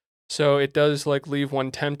skin. So it does like leave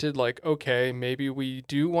one tempted, like, okay, maybe we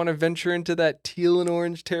do want to venture into that teal and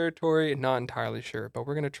orange territory. Not entirely sure, but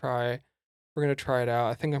we're going to try it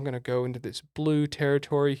out. I think I'm going to go into this blue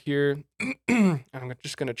territory here. And I'm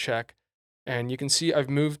just going to check. And you can see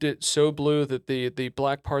I've moved it so blue that the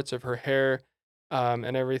black parts of her hair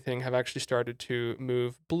and everything have actually started to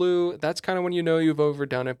move blue. That's kind of when you know you've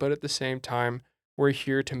overdone it, but at the same time, we're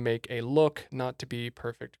here to make a look, not to be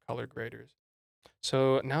perfect color graders.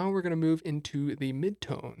 So now we're going to move into the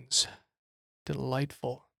midtones.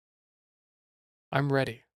 Delightful. I'm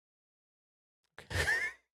ready.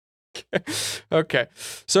 Okay,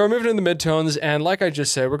 so we're moving in the midtones, and like I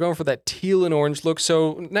just said, we're going for that teal and orange look.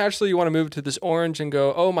 So naturally, you want to move to this orange and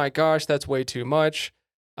go, oh my gosh, that's way too much.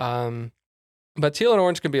 But teal and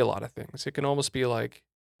orange can be a lot of things. It can almost be like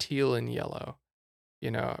teal and yellow.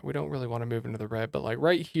 You know, we don't really want to move into the red, but like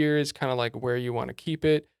right here is kind of like where you want to keep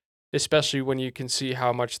it, especially when you can see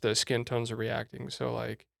how much the skin tones are reacting. So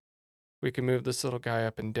like we can move this little guy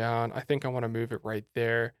up and down. I think I want to move it right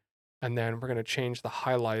there. And then we're going to change the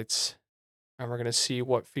highlights and we're going to see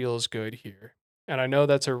what feels good here. And I know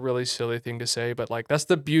that's a really silly thing to say, but like that's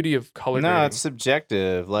the beauty of color No, grading. it's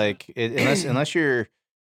subjective. Like unless you're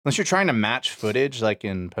trying to match footage like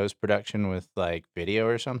in post production with like video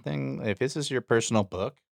or something. If this is your personal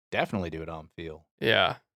book, definitely do it on feel.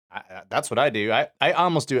 Yeah. That's what I do. I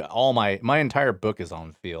almost do all my entire book is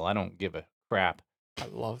on feel. I don't give a crap. I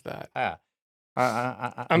love that.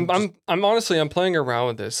 I'm honestly I'm playing around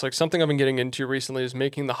with this. Like something I've been getting into recently is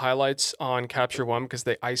making the highlights on Capture One because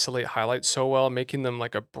they isolate highlights so well, making them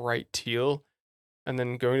like a bright teal, and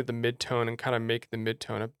then going to the mid-tone and kind of make the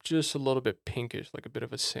mid-tone just a little bit pinkish, like a bit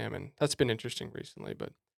of a salmon. That's been interesting recently,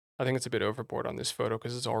 but I think it's a bit overboard on this photo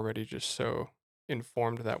because it's already just so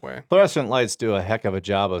informed that way. Fluorescent lights do a heck of a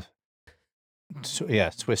job of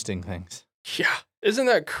twisting things. Yeah, isn't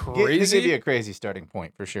that crazy? They give you a crazy starting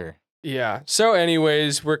point for sure. Yeah. So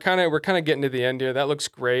anyways, we're kind of getting to the end here. That looks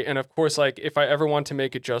great. And of course, like if I ever want to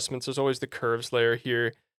make adjustments, there's always the curves layer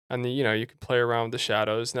here. And then, you can play around with the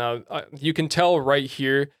shadows. Now, you can tell right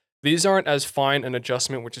here, these aren't as fine an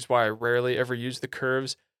adjustment, which is why I rarely ever use the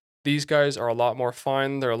curves. These guys are a lot more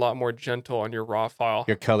fine. They're a lot more gentle on your raw file.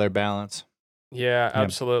 Your color balance. Yeah,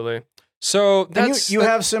 absolutely. So that's you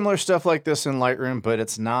have similar stuff like this in Lightroom, but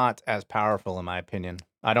it's not as powerful in my opinion.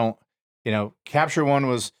 I don't, Capture One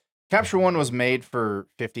was made for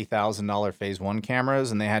 $50,000 phase 1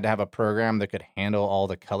 cameras, and they had to have a program that could handle all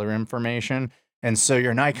the color information. And so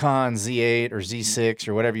your Nikon Z8 or Z6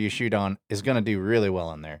 or whatever you shoot on is going to do really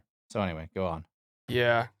well in there. So anyway, go on.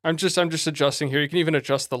 Yeah, I'm just adjusting here. You can even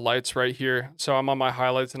adjust the lights right here. So I'm on my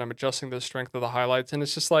highlights and I'm adjusting the strength of the highlights, and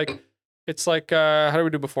it's just like, how do we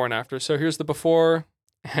do before and after? So here's the before,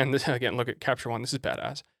 and this, again, look at Capture One. This is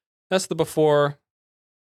badass. That's the before.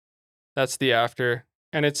 That's the after,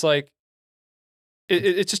 and it's like,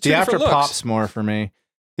 it's just two different looks. The after pops more for me.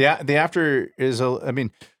 Yeah, the after is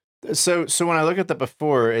So when I look at the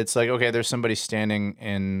before, it's like, okay, there's somebody standing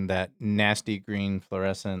in that nasty green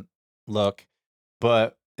fluorescent look,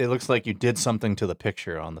 but it looks like you did something to the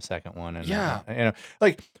picture on the second one. And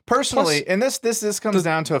like personally, and this comes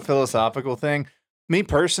down to a philosophical thing. Me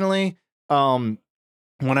personally, when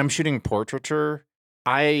I'm shooting portraiture,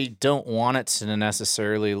 I don't want it to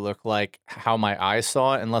necessarily look like how my eyes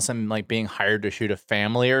saw it, unless I'm like being hired to shoot a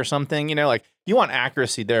family or something. Like you want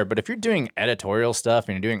accuracy there, but if you're doing editorial stuff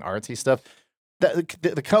and you're doing artsy stuff,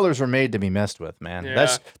 the colors were made to be messed with, man.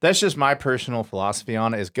 Yeah. That's just my personal philosophy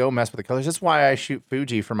on it, is go mess with the colors. That's why I shoot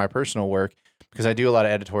Fuji for my personal work, because I do a lot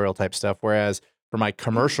of editorial type stuff. Whereas for my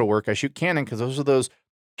commercial work, I shoot Canon because those are those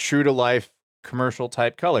true to life commercial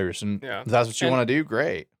type colors, and if that's what you want to do,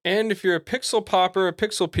 great. And if you're a pixel popper, a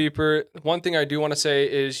pixel peeper, one thing I do want to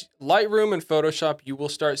say is Lightroom and Photoshop, you will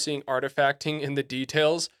start seeing artifacting in the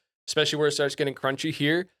details, especially where it starts getting crunchy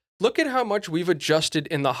here. Look at how much we've adjusted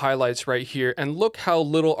in the highlights right here, and look how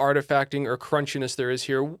little artifacting or crunchiness there is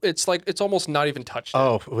here. It's like, it's almost not even touched.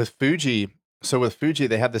 With Fuji,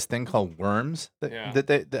 they have this thing called worms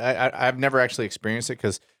I've never actually experienced it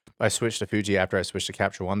because I switched to Fuji after I switched to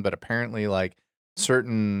Capture One, but apparently like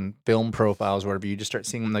certain film profiles or whatever, you just start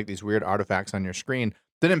seeing like these weird artifacts on your screen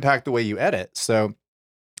that impact the way you edit. So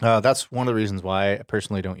that's one of the reasons why I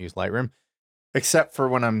personally don't use Lightroom, except for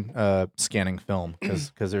when I'm scanning film,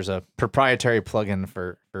 because there's a proprietary plugin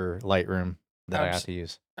for Lightroom that I have to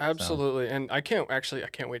use. Absolutely. So. And I can't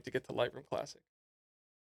wait to get to Lightroom Classic.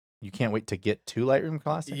 You can't wait to get to Lightroom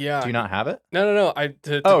Classic? Yeah. Do you not have it? No.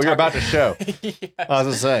 You're about to show. Yes. I was going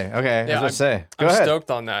to say. Okay. Yeah, Go ahead. I'm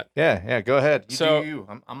stoked on that. Yeah. Go ahead. So, do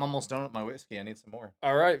you. I'm almost done with my whiskey. I need some more.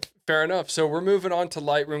 All right. Fair enough. So we're moving on to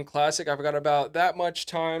Lightroom Classic. I've got about that much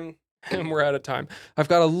time, and we're out of time. I've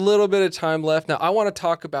got a little bit of time left. Now, I want to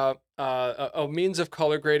talk about a means of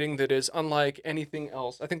color grading that is unlike anything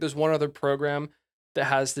else. I think there's one other program that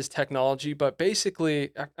has this technology, but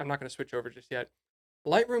basically, I'm not going to switch over just yet.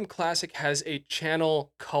 Lightroom Classic has a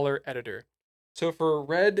channel color editor. So for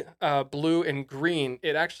red, blue, and green,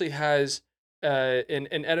 it actually has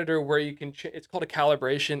an editor where you can. It's called a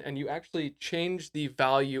calibration, and you actually change the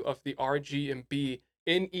value of the RG and B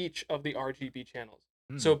in each of the RGB channels.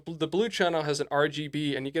 So the blue channel has an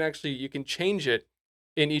RGB, and you can change it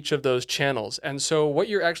in each of those channels. And so what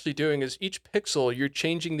you're actually doing is each pixel, you're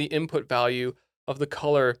changing the input value of the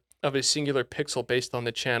color of a singular pixel based on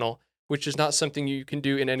the channel, which is not something you can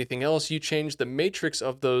do in anything else. You change the matrix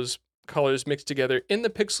of those colors mixed together in the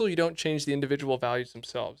pixel. You don't change the individual values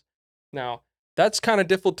themselves. Now, that's kind of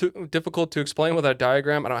difficult to explain with a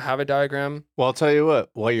diagram. I don't have a diagram. Well, I'll tell you what,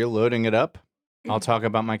 while you're loading it up, I'll talk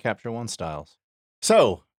about my Capture One styles.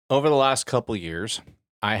 So, over the last couple years,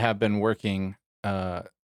 I have been working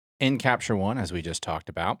in Capture One, as we just talked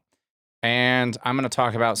about. And I'm going to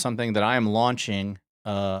talk about something that I am launching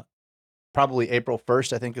probably April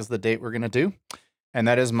 1st, I think is the date we're going to do. And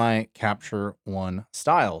that is my Capture One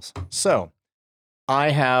styles. So,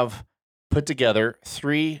 I have put together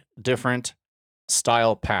 3 different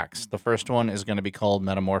style packs. The first one is going to be called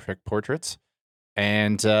Metamorphic Portraits.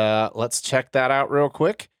 And let's check that out real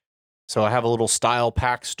quick. So I have a little style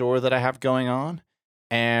pack store that I have going on.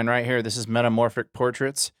 And right here, this is Metamorphic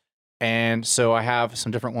Portraits. And so I have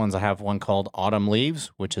some different ones. I have one called Autumn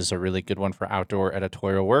Leaves, which is a really good one for outdoor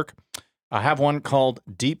editorial work. I have one called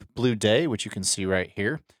Deep Blue Day, which you can see right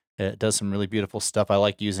here. It does some really beautiful stuff. I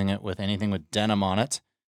like using it with anything with denim on it.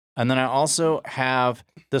 And then I also have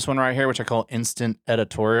this one right here, which I call Instant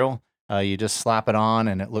Editorial. You just slap it on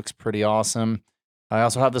and it looks pretty awesome. I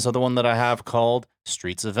also have this other one that I have called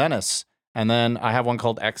Streets of Venice. And then I have one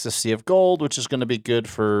called Ecstasy of Gold, which is going to be good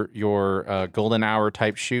for your golden hour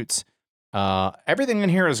type shoots. Everything in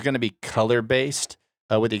here is going to be color-based,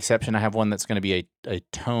 with the exception I have one that's going to be a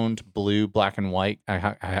toned blue, black and white.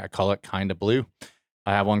 I call it kind of blue.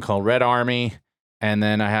 I have one called Red Army. And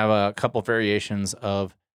then I have a couple variations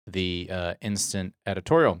of the Instant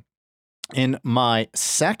Editorial. In my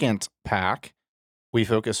second pack, we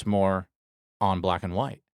focus more on black and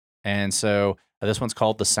white. And so this one's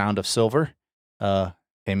called The Sound of Silver,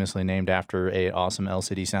 famously named after a awesome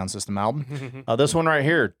LCD Sound System album. This one right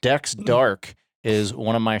here, Dex Dark, is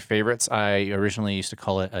one of my favorites. I originally used to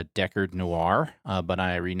call it a Deckard Noir, but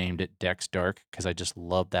I renamed it Dex Dark because I just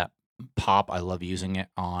love that pop. I love using it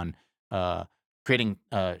on creating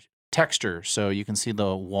texture. So you can see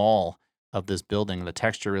the wall of this building. The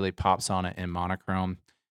texture really pops on it in monochrome.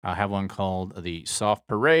 I have one called the Soft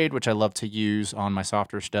Parade, which I love to use on my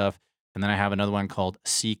softer stuff. And then I have another one called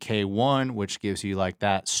CK1, which gives you like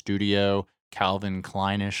that studio Calvin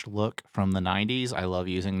Kleinish look from the 90s. I love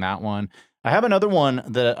using that one. I have another one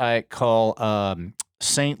that I call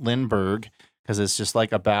St. Lindbergh because it's just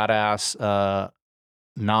like a badass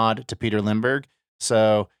nod to Peter Lindbergh.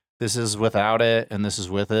 So this is without it and this is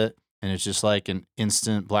with it. And it's just like an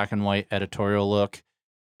instant black and white editorial look.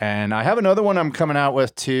 And I have another one I'm coming out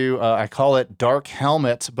with too. I call it Dark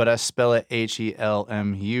Helmet, but I spell it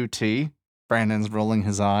HELMUT. Brandon's rolling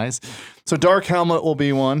his eyes. So Dark Helmet will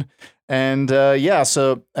be one. And yeah,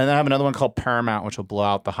 and then I have another one called Paramount, which will blow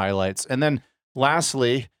out the highlights. And then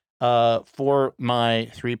lastly, for my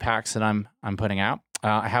 3 packs that I'm putting out,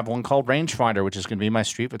 I have one called Rangefinder, which is going to be my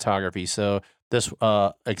street photography. So this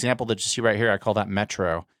example that you see right here, I call that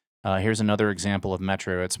Metro. Here's another example of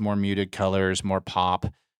Metro. It's more muted colors, more pop.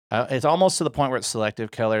 It's almost to the point where it's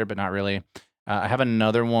selective color, but not really. I have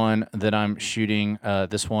another one that I'm shooting.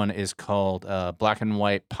 This one is called Black and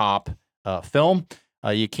White Pop Film.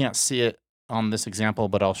 You can't see it on this example,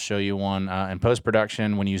 but I'll show you one in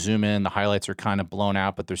post-production. When you zoom in, the highlights are kind of blown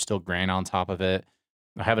out, but there's still grain on top of it.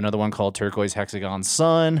 I have another one called Turquoise Hexagon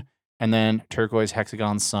Sun, and then Turquoise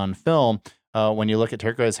Hexagon Sun Film. When you look at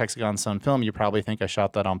Turquoise Hexagon Sun Film, you probably think I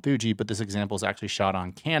shot that on Fuji, but this example is actually shot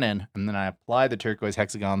on Canon, and then I apply the Turquoise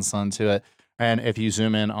Hexagon Sun to it. And if you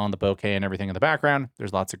zoom in on the bokeh and everything in the background,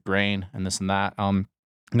 there's lots of grain and this and that.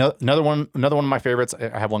 Another one of my favorites,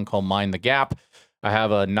 I have one called Mind the Gap. I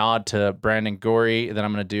have a nod to Brandon Gorey that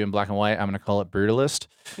I'm going to do in black and white. I'm going to call it Brutalist.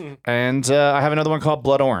 And I have another one called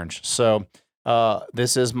Blood Orange. So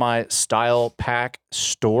this is my style pack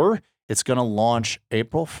store. It's going to launch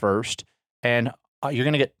April 1st. And you're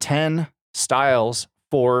going to get 10 styles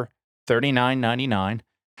for $39.99.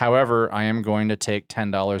 However, I am going to take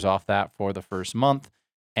 $10 off that for the first month.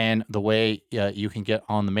 And the way you can get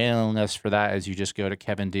on the mailing list for that is you just go to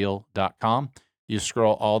kevindeal.com. You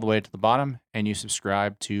scroll all the way to the bottom and you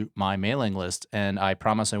subscribe to my mailing list. And I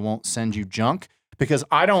promise I won't send you junk because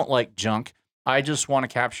I don't like junk. I just want to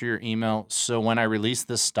capture your email. So when I release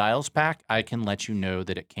this styles pack, I can let you know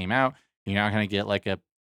that it came out. You're not going to get like a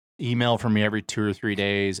email from me every 2 or 3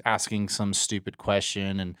 days asking some stupid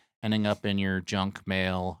question and ending up in your junk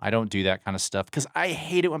mail. I don't do that kind of stuff because I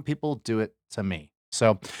hate it when people do it to me.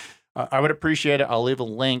 So I would appreciate it. I'll leave a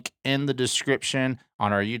link in the description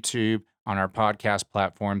on our YouTube, on our podcast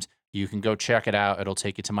platforms. You can go check it out. It'll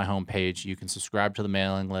take you to my homepage. You can subscribe to the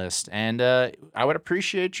mailing list. And I would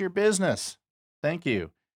appreciate your business. Thank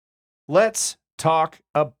you. Let's talk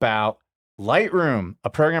about Lightroom, a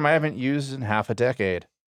program I haven't used in half a decade.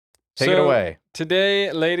 Take it away.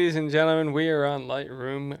 Today, ladies and gentlemen, we are on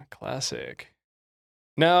Lightroom Classic.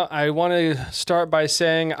 Now, I want to start by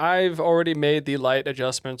saying I've already made the light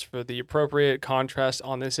adjustments for the appropriate contrast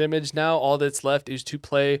on this image. Now, all that's left is to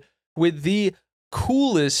play with the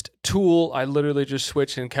coolest tool. I literally just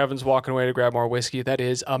switched and Kevin's walking away to grab more whiskey. That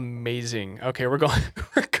is amazing. Okay, we're going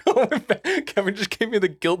back. Kevin just gave me the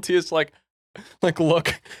guiltiest like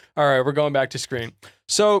look. All right, we're going back to screen.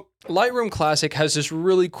 So Lightroom Classic has this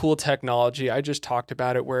really cool technology. I just talked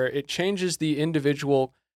about it where it changes the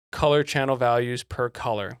individual color channel values per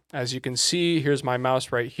color. As you can see, here's my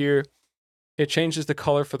mouse right here. It changes the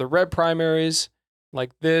color for the red primaries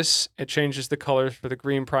like this. It changes the colors for the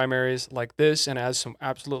green primaries like this and adds some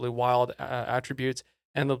absolutely wild attributes,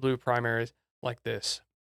 and the blue primaries like this.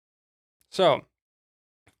 So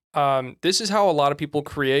this is how a lot of people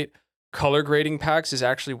create color grading packs, is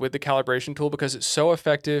actually with the calibration tool, because it's so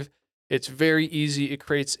effective. It's very easy. It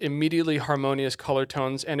creates immediately harmonious color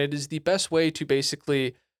tones, and it is the best way to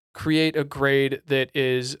basically create a grade that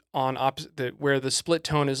is on opposite, where the split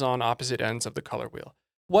tone is on opposite ends of the color wheel.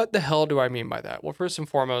 What the hell do I mean by that? Well, first and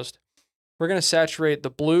foremost, we're going to saturate the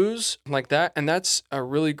blues like that, and that's a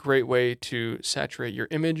really great way to saturate your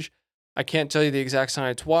image. I can't tell you the exact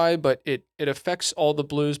science why, but it affects all the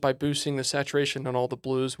blues by boosting the saturation on all the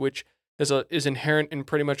blues, which is inherent in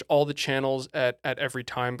pretty much all the channels at every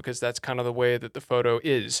time, because that's kind of the way that the photo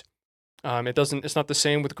is. It's not the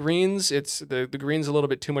same with greens. It's the green's a little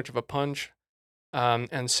bit too much of a punch,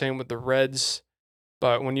 and same with the reds.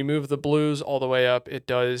 But when you move the blues all the way up, it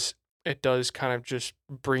does kind of just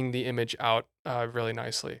bring the image out really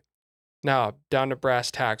nicely. Now, down to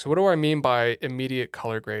brass tacks. What do I mean by immediate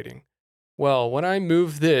color grading? Well, when I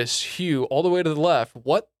move this hue all the way to the left,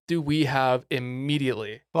 what do we have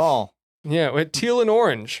immediately? Fall. Yeah, with teal and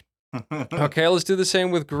orange. Okay, let's do the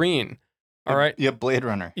same with green. All right. You have Blade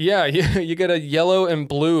Runner. Yeah, you get a yellow and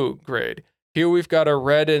blue grade. Here we've got a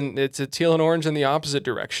red, and it's a teal and orange in the opposite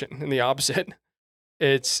direction, in the opposite.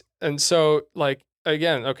 And so like,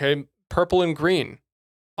 again, okay, purple and green,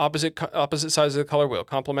 opposite sides of the color wheel,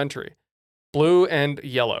 complementary. Blue and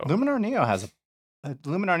yellow. Luminar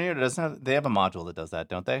Neo doesn't have, they have a module that does that,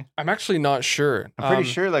 don't they? I'm actually not sure. I'm pretty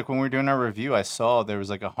sure, like when we were doing our review, I saw there was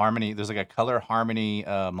like a harmony, there's like a color harmony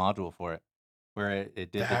module for it, where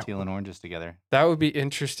it did the teal and oranges together. That would be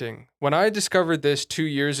interesting. When I discovered this 2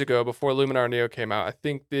 years ago, before Luminar Neo came out, I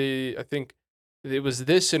think it was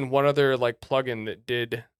this and one other like plugin that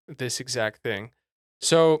did this exact thing.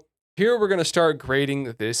 So here we're gonna start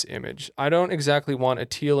grading this image. I don't exactly want a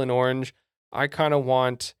teal and orange. I kind of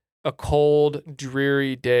want a cold,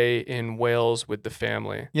 dreary day in Wales with the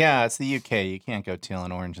family. Yeah, it's the UK. You can't go teal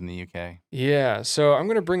and orange in the UK. Yeah, so I'm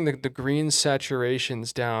going to bring the green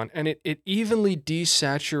saturations down, and it evenly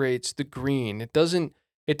desaturates the green. It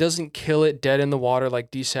doesn't kill it dead in the water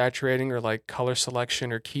like desaturating or like color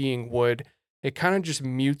selection or keying would. It kind of just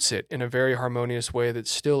mutes it in a very harmonious way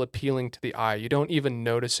that's still appealing to the eye. You don't even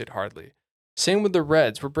notice it hardly. Same with the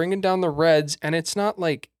reds. We're bringing down the reds, and it's not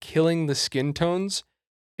like killing the skin tones.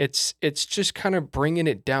 It's just kind of bringing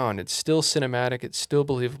it down. It's still cinematic. It's still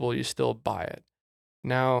believable. You still buy it.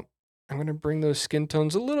 Now, I'm going to bring those skin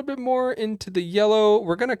tones a little bit more into the yellow.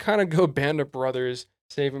 We're going to kind of go Band of Brothers,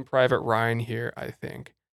 Saving Private Ryan here, I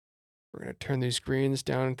think. We're going to turn these greens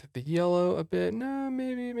down into the yellow a bit. No,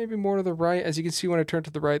 maybe more to the right. As you can see, when I turn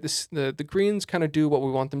to the right, the greens kind of do what we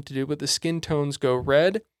want them to do, but the skin tones go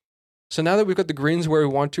red. So now that we've got the greens where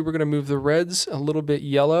we want to, we're going to move the reds a little bit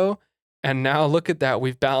yellow. And now look at that.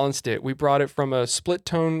 We've balanced it. We brought it from a split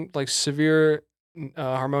tone, like severe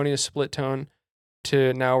harmonious split tone,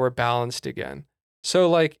 to now we're balanced again. So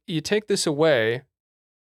like you take this away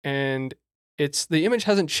and the image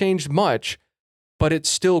hasn't changed much, but it's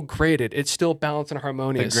still graded. It's still balanced and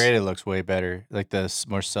harmonious. The graded looks way better. Like the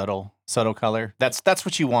more subtle color. That's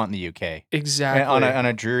what you want in the UK. Exactly. And on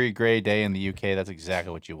a dreary gray day in the UK, that's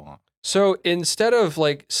exactly what you want. So instead of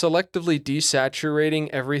like selectively desaturating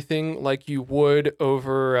everything like you would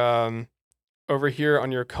over here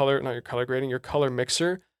on your your color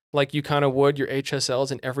mixer, like you kind of would your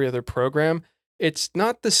HSLs in every other program, it's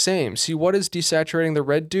not the same. See, what does desaturating the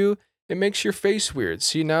red do? It makes your face weird.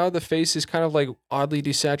 See, now the face is kind of like oddly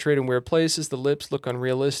desaturated in weird places. The lips look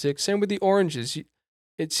unrealistic. Same with the oranges.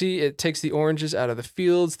 It takes the oranges out of the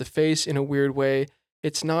fields, the face in a weird way.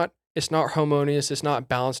 It's not harmonious. It's not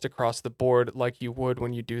balanced across the board like you would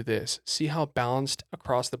when you do this. See how balanced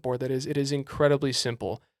across the board that is? It is incredibly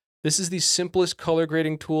simple. This is the simplest color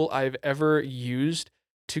grading tool I've ever used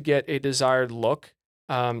to get a desired look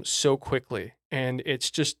so quickly. And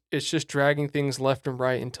it's just dragging things left and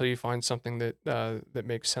right until you find something that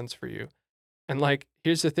makes sense for you. And like,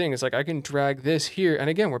 here's the thing: is like I can drag this here, and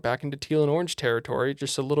again, we're back into teal and orange territory,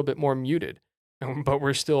 just a little bit more muted, but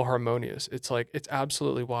we're still harmonious. It's like it's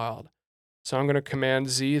absolutely wild. So I'm gonna Command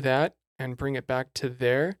Z that and bring it back to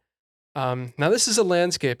there. Now this is a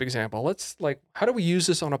landscape example. Let's like, how do we use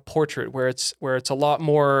this on a portrait where it's a lot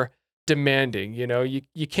more demanding? You know,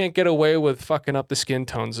 you can't get away with fucking up the skin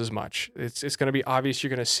tones as much. It's gonna be obvious.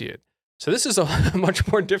 You're gonna see it. So this is a much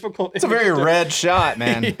more difficult. It's a very red shot,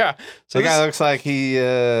 man. Yeah. So the guy looks like he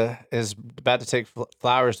is about to take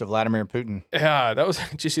flowers to Vladimir Putin. Yeah, that was.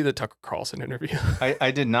 Did you see the Tucker Carlson interview?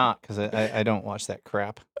 I did not, because I don't watch that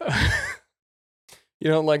crap.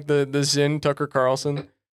 You don't like the Zen Tucker Carlson?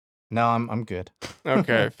 No, I'm good.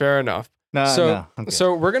 Okay, fair enough. No, I'm good.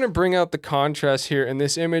 So we're gonna bring out the contrast here in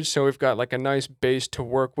this image. So we've got like a nice base to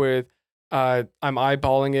work with. I'm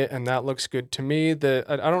eyeballing it, and that looks good to me. I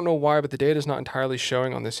don't know why, but the data is not entirely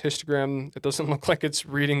showing on this histogram. It doesn't look like it's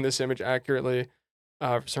reading this image accurately.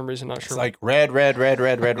 For some reason, not sure. It's like red.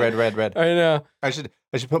 I know. I should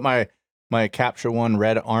put my Capture One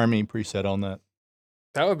Red Army preset on that.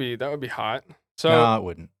 That would be hot. So no, it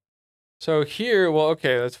wouldn't. So here, well,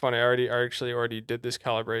 okay, that's funny. I actually already did this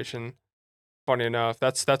calibration. Funny enough,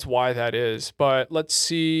 that's why that is. But let's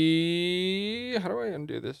see. How do I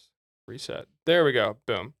undo this? Reset. There we go.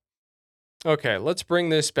 Boom. Okay, let's bring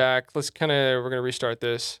this back. We're gonna restart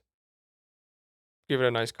this. Give it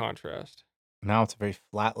a nice contrast. Now it's a very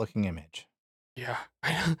flat looking image. Yeah.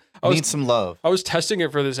 Needs some love. I was testing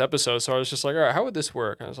it for this episode, so I was just like, all right, how would this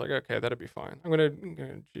work? And I was like, okay, that'd be fine. I'm gonna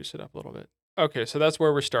juice it up a little bit. Okay, so that's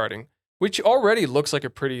where we're starting, which already looks like a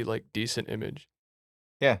pretty like decent image.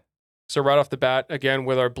 Yeah. So right off the bat, again,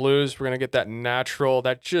 with our blues, we're gonna get that natural,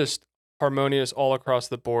 that just harmonious all across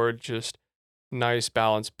the board, just nice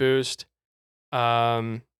balanced boost.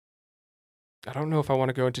 I don't know if I want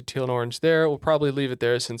to go into teal and orange there. We'll probably leave it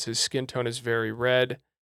there since his skin tone is very red.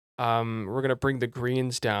 We're gonna bring the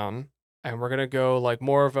greens down, and we're gonna go like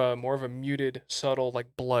more of a muted, subtle,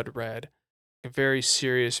 like blood red, a very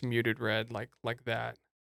serious muted red, like that.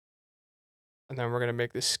 And then we're gonna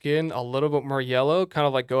make the skin a little bit more yellow, kind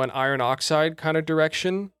of like go an iron oxide kind of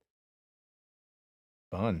direction.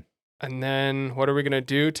 Fun. And then what are we going to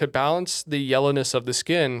do to balance the yellowness of the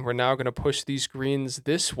skin? We're now going to push these greens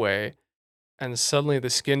this way, and suddenly the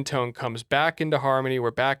skin tone comes back into harmony. We're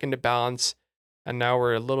back into balance, and now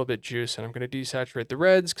we're a little bit juice. And I'm going to desaturate the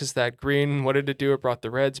reds because that green, what did it do? It brought the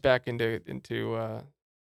reds back into a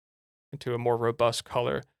more robust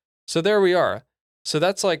color. So there we are. So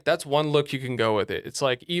that's one look you can go with it. It's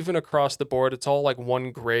like even across the board, it's all like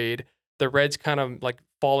one grade. The red's kind of like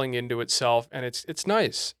falling into itself, and it's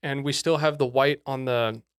nice. And we still have the white on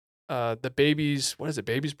the baby's, what is it,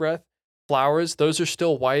 baby's breath? Flowers, those are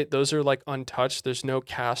still white. Those are like untouched. There's no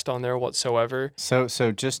cast on there whatsoever. So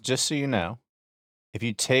just so you know, if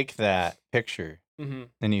you take that picture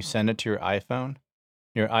and you send it to your iPhone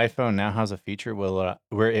now has a feature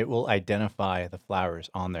where it will identify the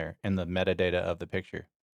flowers on there in the metadata of the picture.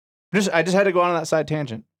 I just had to go on that side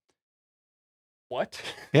tangent. What?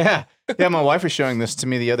 Yeah. My wife was showing this to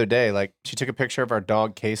me the other day. Like, she took a picture of our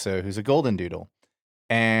dog Queso, who's a golden doodle,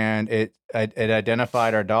 and it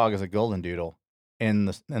identified our dog as a golden doodle in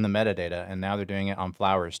the metadata, and now they're doing it on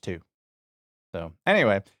flowers too. So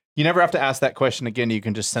anyway, you never have to ask that question again. You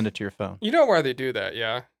can just send it to your phone. You know why they do that,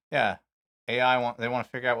 yeah? Yeah. AI they want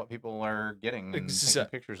to figure out what people are getting and taking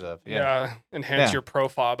pictures of. Yeah. Enhance your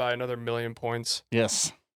profile by another 1,000,000 points.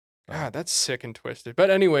 Yes. God, that's sick and twisted. But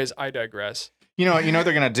anyways, I digress. You know what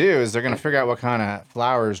they're gonna do is they're gonna figure out what kind of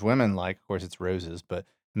flowers women like. Of course, it's roses, but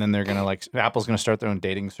and then they're gonna Apple's gonna start their own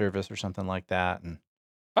dating service or something like that, and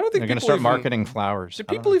I don't think they're gonna start marketing flowers. Do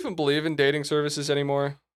people even believe in dating services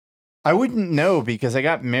anymore? I wouldn't know, because I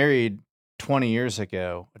got married 20 years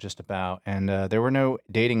ago, just about, and there were no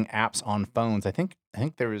dating apps on phones. I think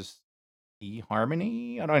there was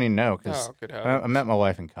eHarmony. I don't even know, because I met my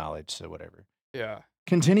wife in college, so whatever. Yeah.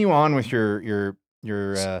 Continue on with your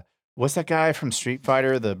what's that guy from Street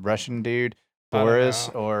Fighter, the Russian dude, Boris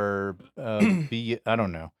or I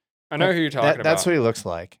don't know. I know who you're talking about. That's what he looks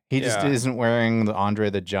like. He just isn't wearing the Andre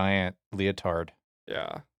the Giant leotard.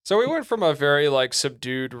 Yeah. So we went from a very like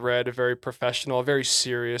subdued red, a very professional, a very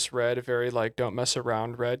serious red, a very like don't mess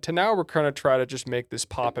around red, to now we're kind of trying to just make this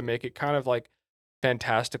pop and make it kind of like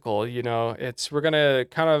fantastical. You know, we're gonna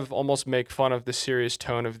kind of almost make fun of the serious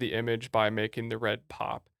tone of the image by making the red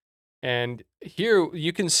pop. And here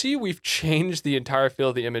you can see we've changed the entire feel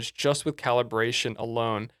of the image just with calibration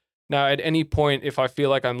alone. Now, at any point, if I feel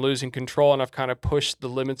like I'm losing control and I've kind of pushed the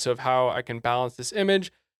limits of how I can balance this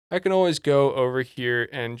image, I can always go over here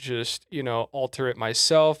and just, alter it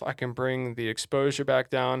myself. I can bring the exposure back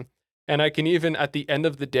down. And I can even, at the end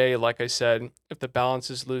of the day, like I said, if the balance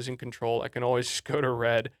is losing control, I can always just go to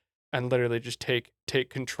red and literally just take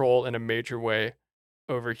control in a major way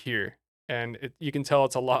over here. And you can tell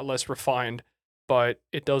it's a lot less refined, but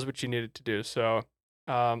it does what you need it to do. So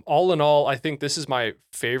all in all, I think this is my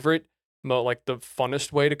favorite, like the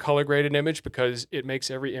funnest way to color grade an image because it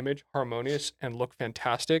makes every image harmonious and look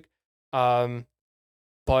fantastic.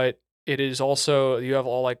 But it is also, you have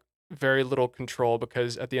all like very little control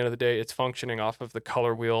because at the end of the day, it's functioning off of the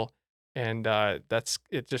color wheel, and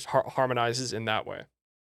it just harmonizes in that way.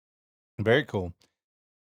 Very cool.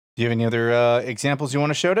 Do you have any other examples you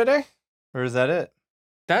want to show today? Or is that it?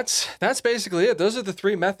 That's basically it. Those are the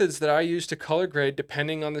 3 methods that I use to color grade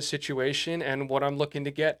depending on the situation and what I'm looking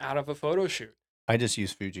to get out of a photo shoot. I just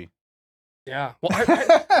use Fuji. Yeah. Well,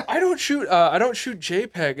 I don't shoot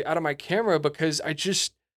JPEG out of my camera because I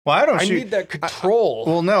need that control.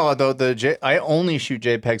 I only shoot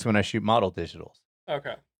JPEGs when I shoot model digitals.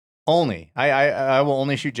 Okay. Only. I will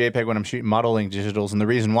only shoot JPEG when I'm shooting modeling digitals, and the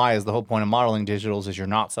reason why is the whole point of modeling digitals is you're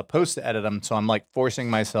not supposed to edit them, so I'm like forcing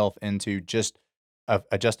myself into just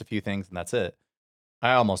adjust a few things, and that's it.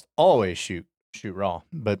 I almost always shoot raw,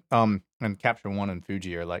 but and Capture One and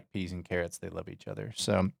Fuji are like peas and carrots. They love each other.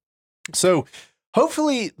 So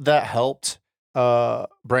hopefully that helped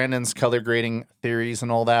Brandon's color grading theories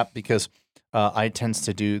and all that, because I tends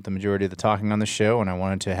to do the majority of the talking on the show, and I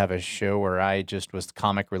wanted to have a show where I just was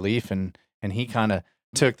comic relief, and he kind of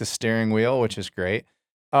took the steering wheel, which is great.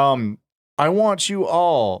 I want you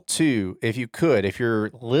all to, if you're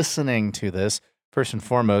listening to this, first and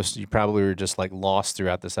foremost, you probably were just like lost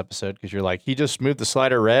throughout this episode because you're like, he just moved the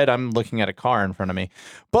slider red. I'm looking at a car in front of me.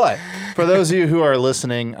 But for those of you who are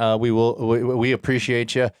listening, we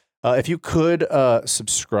appreciate you. If you could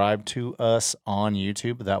subscribe to us on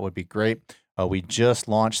YouTube, that would be great. We just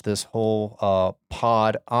launched this whole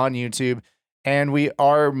pod on YouTube, and we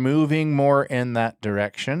are moving more in that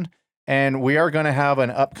direction. And we are going to have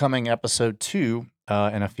an upcoming episode 2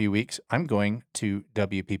 in a few weeks. I'm going to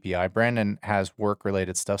WPPI. Brandon has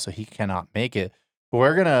work-related stuff, so he cannot make it. But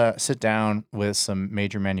we're going to sit down with some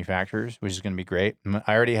major manufacturers, which is going to be great.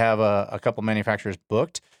 I already have a couple manufacturers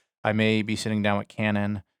booked. I may be sitting down with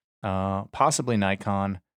Canon, possibly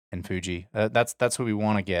Nikon, and Fuji. That's what we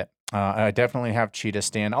want to get. I definitely have Cheetah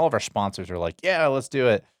Stand. All of our sponsors are like, yeah, let's do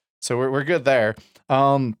it. So we're good there.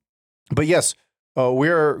 But yes,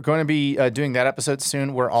 we're going to be doing that episode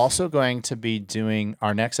soon. We're also going to be doing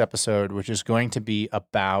our next episode, which is going to be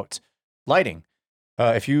about lighting.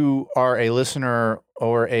 If you are a listener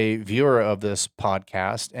or a viewer of this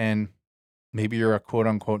podcast, and maybe you're a quote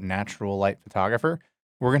unquote natural light photographer,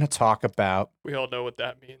 we're going to talk about... We all know what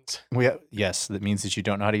that means. Yes, that means that you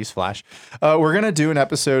don't know how to use Flash. We're going to do an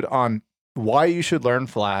episode on why you should learn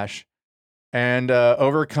Flash and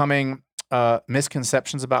overcoming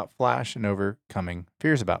misconceptions about Flash and overcoming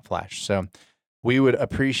fears about Flash. So we would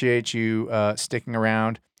appreciate you sticking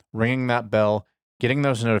around, ringing that bell, getting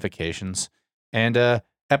those notifications. And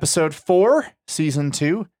episode 4, season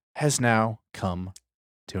 2, has now come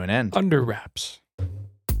to an end. Under wraps.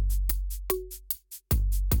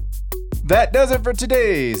 That does it for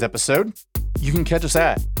today's episode. You can catch us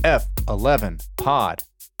at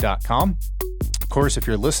f11pod.com. Of course, if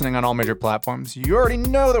you're listening on all major platforms, you already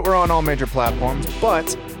know that we're on all major platforms.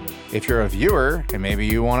 But if you're a viewer and maybe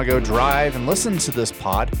you want to go drive and listen to this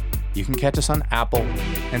pod, you can catch us on Apple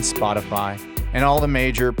and Spotify and all the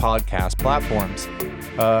major podcast platforms.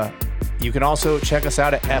 You can also check us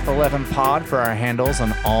out at F11pod for our handles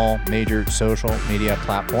on all major social media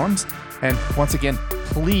platforms. And once again,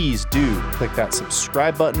 please do click that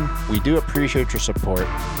subscribe button. We do appreciate your support.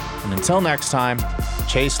 And until next time,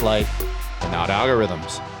 chase light and not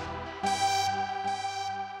algorithms.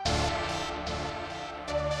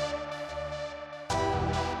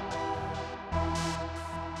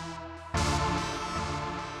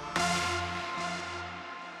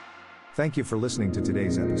 Thank you for listening to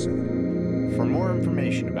today's episode. For more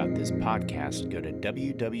information about this podcast, go to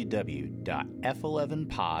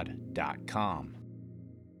www.f11pod.com.